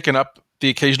has taken up the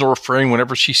occasional refrain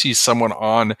whenever she sees someone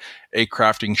on a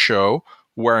crafting show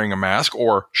wearing a mask,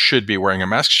 or should be wearing a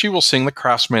mask. She will sing the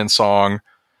Craftsman song,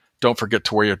 "Don't Forget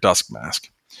to Wear Your Dust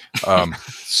Mask."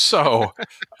 So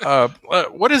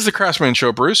what is the Craftsman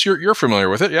show, Bruce? You're familiar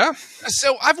with it, yeah?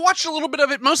 So I've watched a little bit of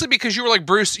it, mostly because you were like,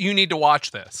 Bruce, you need to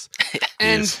watch this.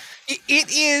 And it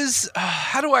is,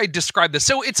 how do I describe this?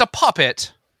 So it's a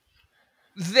puppet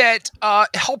that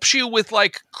helps you with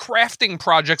like crafting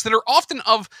projects that are often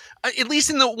of, at least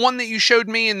in the one that you showed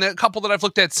me and the couple that I've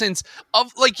looked at since,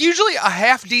 of like usually a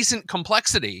half decent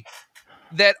complexity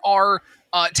that are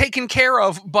taken care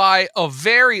of by a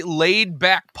very laid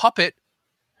back puppet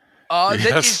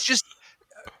that is just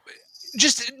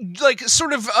like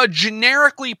sort of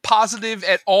generically positive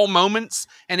at all moments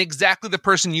and exactly the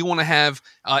person you want to have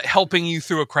helping you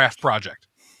through a craft project.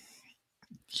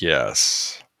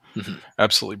 Yes.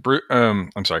 Absolutely.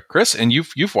 I'm sorry, Chris, and you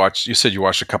said you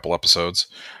watched a couple episodes.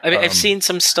 I mean, I've seen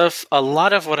some stuff. A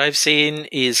lot of what I've seen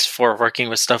is for working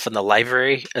with stuff in the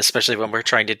library, especially when we're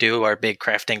trying to do our big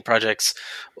crafting projects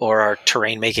or our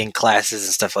terrain making classes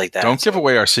and stuff like that. Don't give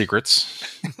away our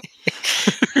secrets.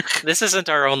 This isn't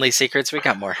our only secrets. We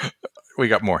got more. We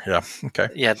got more. Yeah. Okay.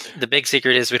 Yeah. The big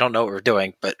secret is we don't know what we're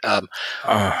doing, but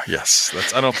yes,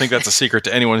 I don't think that's a secret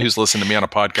to anyone who's listened to me on a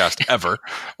podcast ever.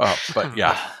 But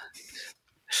yeah.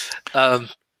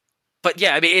 But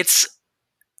yeah, I mean,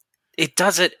 it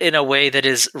does it in a way that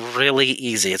is really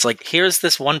easy. It's like, here's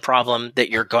this one problem that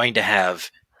you're going to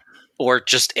have, or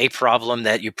just a problem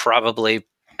that you probably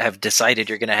have decided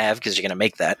you're going to have because you're going to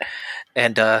make that.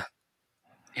 And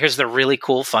here's the really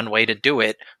cool, fun way to do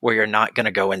it where you're not going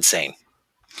to go insane.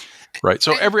 Right.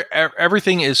 So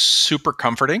everything is super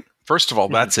comforting. First of all,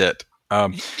 that's it.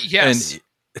 Yes. And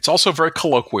it's also very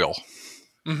colloquial.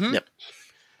 Mm-hmm. Yep.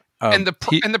 And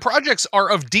the projects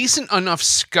are of decent enough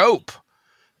scope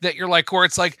that you're like, where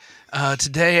it's like,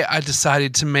 today I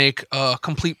decided to make a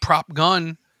complete prop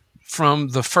gun from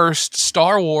the first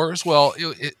Star Wars. Well,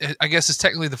 I guess it's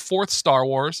technically the fourth Star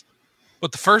Wars,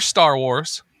 but the first Star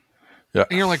Wars. Yeah.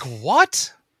 And you're like,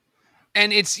 what?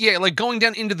 And it's like going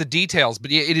down into the details,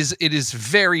 but yeah, it is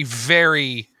very,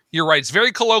 very, you're right. It's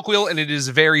very colloquial and it is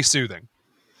very soothing.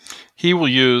 He will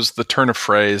use the turn of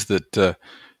phrase that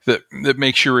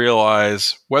makes you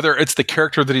realize whether it's the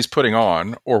character that he's putting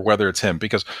on or whether it's him,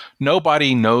 because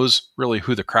nobody knows really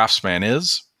who the craftsman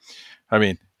is. I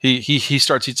mean, he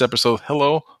starts each episode,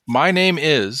 "Hello, my name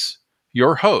is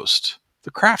your host,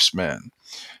 the craftsman."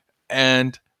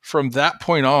 And from that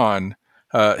point on,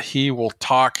 he will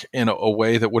talk in a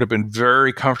way that would have been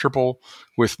very comfortable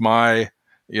with my,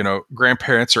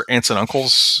 grandparents or aunts and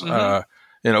uncles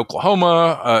in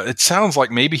Oklahoma. It sounds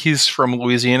like maybe he's from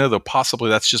Louisiana, though possibly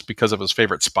that's just because of his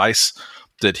favorite spice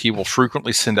that he will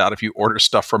frequently send out. If you order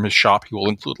stuff from his shop, he will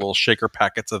include little shaker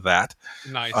packets of that.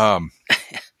 Nice.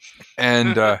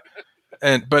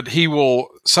 But he will,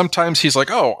 sometimes he's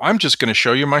like, "Oh, I'm just going to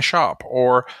show you my shop,"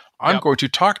 or "I'm going to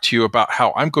talk to you about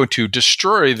how I'm going to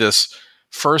destroy this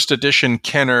first edition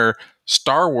Kenner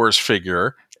Star Wars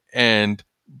figure and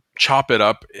chop it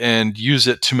up and use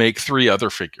it to make 3 other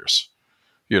figures,"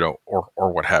 or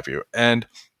what have you.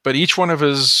 But each one of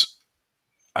his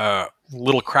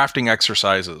little crafting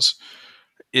exercises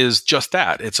is just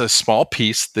that. It's a small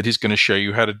piece that he's going to show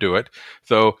you how to do it.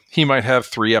 Though he might have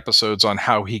 3 episodes on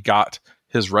how he got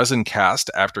his resin cast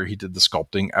after he did the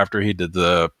sculpting, after he did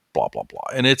the blah, blah, blah.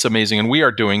 And it's amazing. And we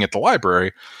are doing at the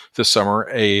library this summer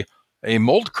a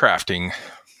mold crafting,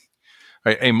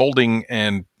 a molding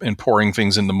and pouring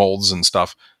things into molds and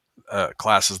stuff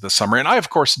classes this summer. And I, of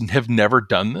course, have never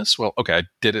done this. Well, okay, I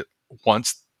did it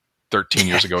once 13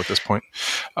 years ago at this point.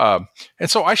 And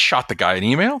so I shot the guy an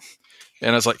email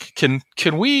and I was like, can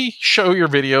we show your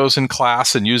videos in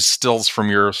class and use stills from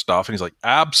your stuff? And he's like,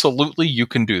 "Absolutely, you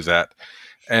can do that."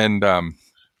 And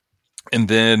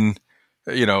then,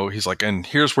 he's like, "And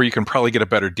here's where you can probably get a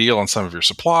better deal on some of your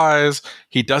supplies."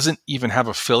 He doesn't even have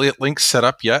affiliate links set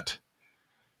up yet,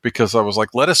 because I was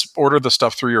like, "Let us order the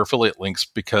stuff through your affiliate links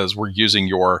because we're using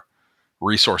your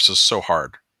resources so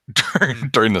hard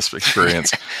during this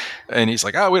experience." And he's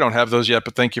like, "Oh, we don't have those yet,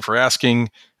 but thank you for asking."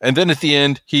 And then at the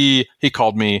end, he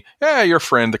called me, "Yeah, your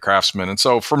friend, the craftsman." And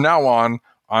so from now on,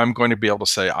 I'm going to be able to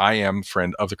say I am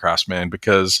friend of the craftsman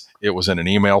because it was in an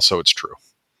email, so it's true.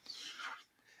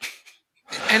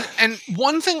 And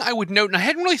one thing I would note, and I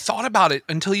hadn't really thought about it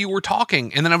until you were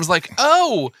talking, and then I was like,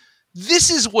 "Oh, this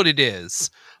is what it is."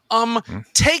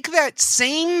 Take that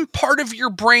same part of your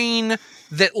brain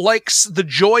that likes the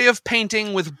joy of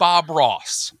painting with Bob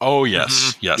Ross. Oh,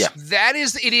 yes. Yes. Yeah.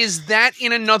 It is that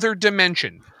in another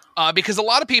dimension. Because a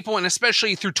lot of people, and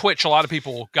especially through Twitch, a lot of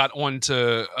people got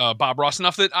onto Bob Ross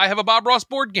enough that I have a Bob Ross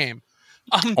board game.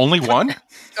 Only one?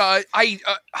 I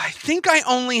think I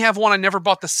only have one. I never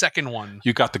bought the second one.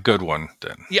 You got the good one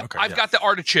then. Yeah, okay, I've got the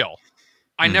Art of Chill.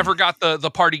 I never got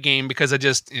the party game because I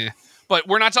just... But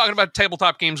we're not talking about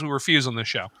tabletop games we refuse on this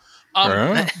show.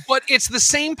 But it's the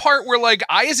same part where, like,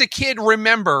 I as a kid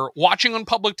remember watching on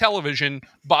public television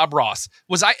Bob Ross.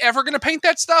 Was I ever going to paint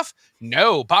that stuff?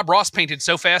 No. Bob Ross painted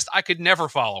so fast I could never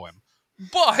follow him.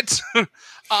 But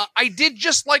I did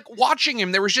just like watching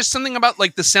him. There was just something about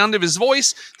like the sound of his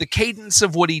voice, the cadence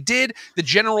of what he did, the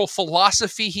general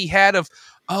philosophy he had of,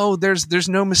 "Oh, there's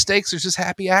no mistakes. There's just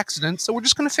happy accidents. So we're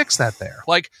just going to fix that there."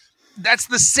 Like, that's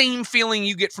the same feeling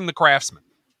you get from the craftsman.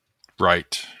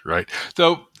 Right.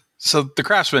 So the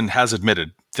craftsman has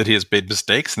admitted that he has made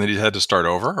mistakes and that he's had to start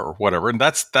over or whatever. And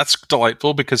that's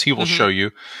delightful because he will show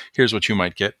you, here's what you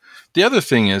might get. The other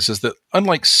thing is that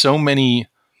unlike so many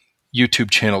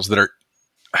YouTube channels that are,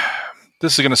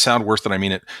 this is going to sound worse than I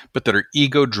mean it, but that are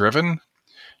ego driven,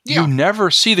 you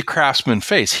never see the craftsman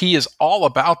face. He is all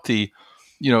about the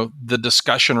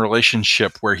discussion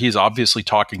relationship where he's obviously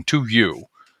talking to you,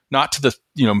 not to the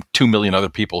 2 million other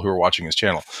people who are watching his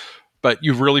channel, but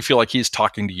you really feel like he's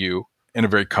talking to you in a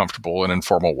very comfortable and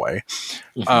informal way.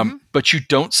 But you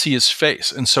don't see his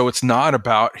face. And so it's not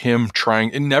about him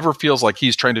trying, it never feels like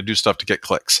he's trying to do stuff to get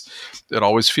clicks. It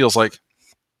always feels like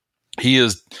he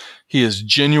is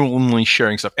genuinely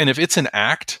sharing stuff. And if it's an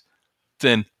act,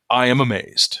 then I am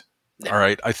amazed. All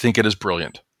right. I think it is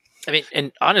brilliant. I mean,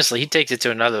 and honestly, he takes it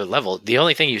to another level. The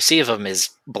only thing you see of him is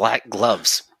black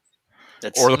gloves.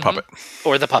 Or the puppet.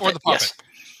 Or the puppet. Yes.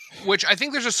 Which I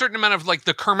think there's a certain amount of like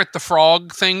the Kermit the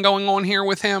Frog thing going on here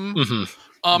with him.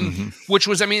 Which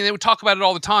was, I mean, they would talk about it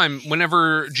all the time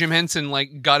whenever Jim Henson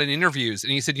like got in interviews,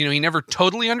 and he said, he never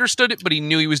totally understood it, but he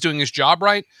knew he was doing his job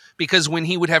right, because when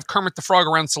he would have Kermit the Frog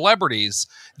around celebrities,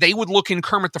 they would look in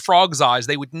Kermit the Frog's eyes.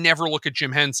 They would never look at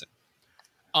Jim Henson.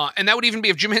 And that would even be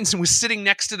if Jim Henson was sitting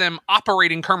next to them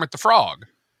operating Kermit the Frog.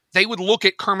 they would look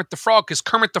at Kermit the Frog because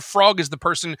Kermit the Frog is the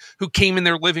person who came in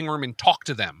their living room and talked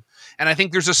to them. And I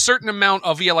think there's a certain amount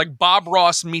of, like Bob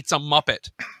Ross meets a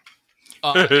Muppet.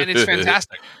 And it's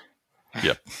fantastic.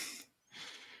 Yep.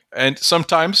 And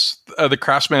sometimes the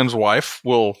craftsman's wife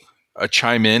will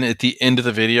chime in at the end of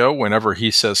the video whenever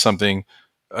he says something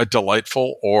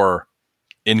delightful or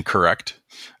incorrect.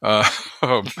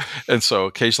 And so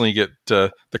occasionally you get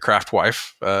the craft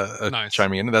wife Nice.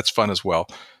 chiming in, and that's fun as well.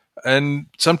 And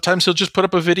sometimes he'll just put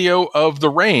up a video of the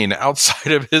rain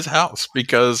outside of his house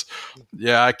because,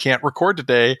 I can't record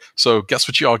today. So guess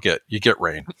what you all get? You get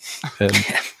rain.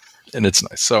 And it's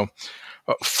nice. So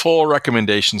full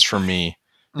recommendations from me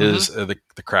is the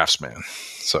Craftsman.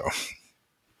 So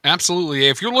absolutely.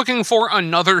 If you're looking for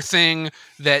another thing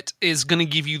that is going to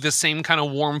give you the same kind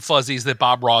of warm fuzzies that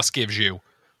Bob Ross gives you,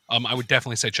 I would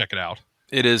definitely say check it out.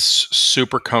 it is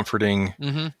super comforting,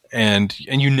 and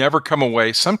you never come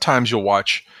away. Sometimes you'll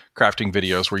watch crafting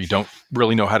videos where you don't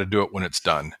really know how to do it when it's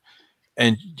done.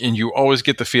 And you always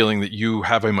get the feeling that you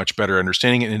have a much better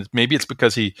understanding. And maybe it's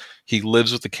because he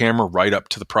lives with the camera right up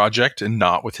to the project and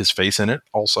not with his face in it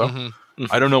also.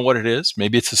 I don't know what it is.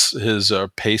 Maybe it's his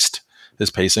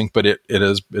pacing, but it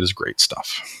is great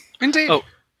stuff. Indeed. Oh,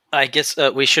 I guess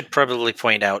we should probably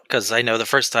point out, because I know the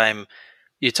first time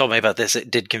you told me about this, it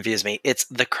did confuse me. It's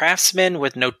the Craftsman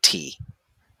with no T.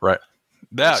 Right.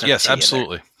 That, no yes, T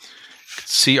absolutely.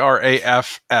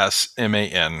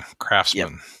 CRAFSMAN,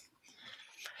 Craftsman. Yep.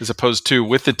 As opposed to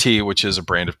with the T, which is a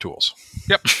brand of tools.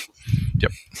 Yep.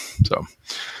 So,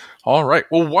 all right.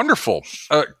 Well, wonderful.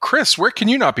 Chris, where can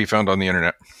you not be found on the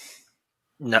internet?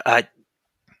 No,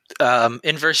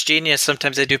 Inverse Genius.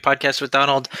 Sometimes I do podcasts with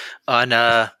Donald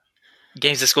on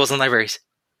games of schools and libraries.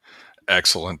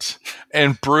 Excellent.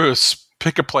 And Bruce,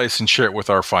 pick a place and share it with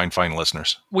our fine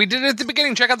listeners. We did it at the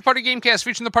beginning. Check out the Party Gamecast,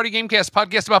 featuring the Party Gamecast,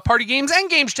 podcast about party games and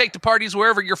games to take to parties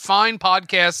wherever your fine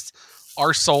podcasts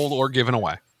are sold or given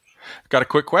away. Got a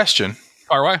quick question.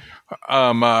 Far away.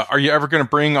 Are you ever going to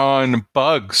bring on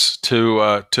bugs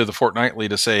to the Fortnightly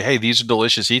to say, hey, these are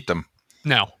delicious, eat them?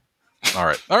 No. All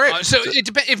right. So it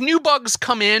depends. If new bugs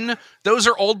come in, those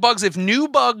are old bugs. If new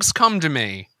bugs come to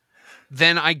me,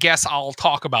 then I guess I'll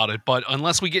talk about it. But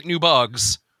unless we get new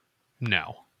bugs,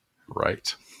 no.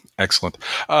 Right. Excellent.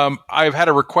 I've had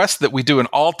a request that we do an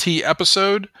all tea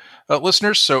episode,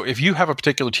 listeners. So if you have a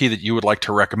particular tea that you would like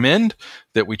to recommend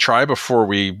that we try before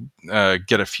we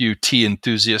get a few tea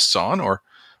enthusiasts on or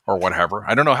whatever,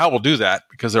 I don't know how we'll do that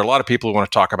because there are a lot of people who want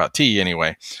to talk about tea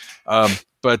anyway.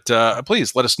 But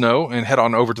please let us know and head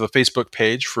on over to the Facebook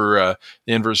page for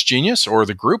the Inverse Genius or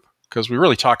the group, because we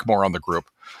really talk more on the group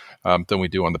than we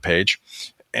do on the page.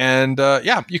 And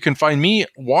you can find me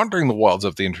wandering the wilds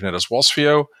of the internet as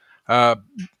Wolfsfio.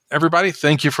 Everybody,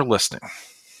 thank you for listening.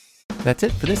 That's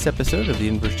it for this episode of the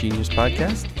Inverse Genius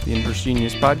Podcast. The Inverse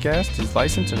Genius Podcast is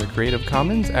licensed under Creative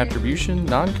Commons Attribution,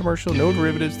 Non-Commercial, No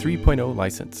Derivatives 3.0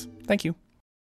 license. Thank you.